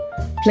episode,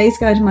 please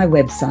go to my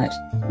website,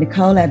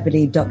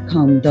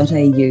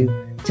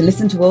 nicoleabadie.com.au, to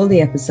listen to all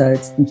the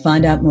episodes and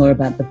find out more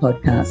about the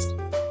podcast.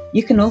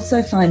 You can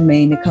also find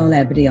me, Nicole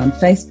Abadie, on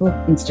Facebook,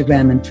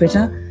 Instagram and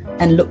Twitter,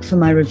 and look for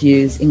my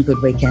reviews in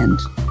Good Weekend.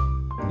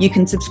 You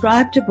can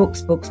subscribe to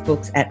Books, Books,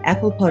 Books at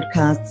Apple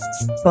Podcasts,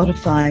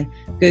 Spotify,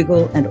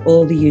 Google and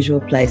all the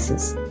usual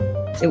places.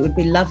 It would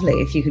be lovely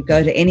if you could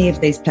go to any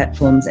of these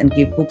platforms and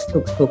give Books,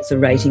 Books, Books a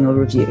rating or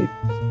review.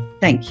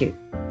 Thank you.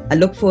 I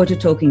look forward to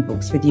talking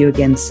books with you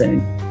again soon.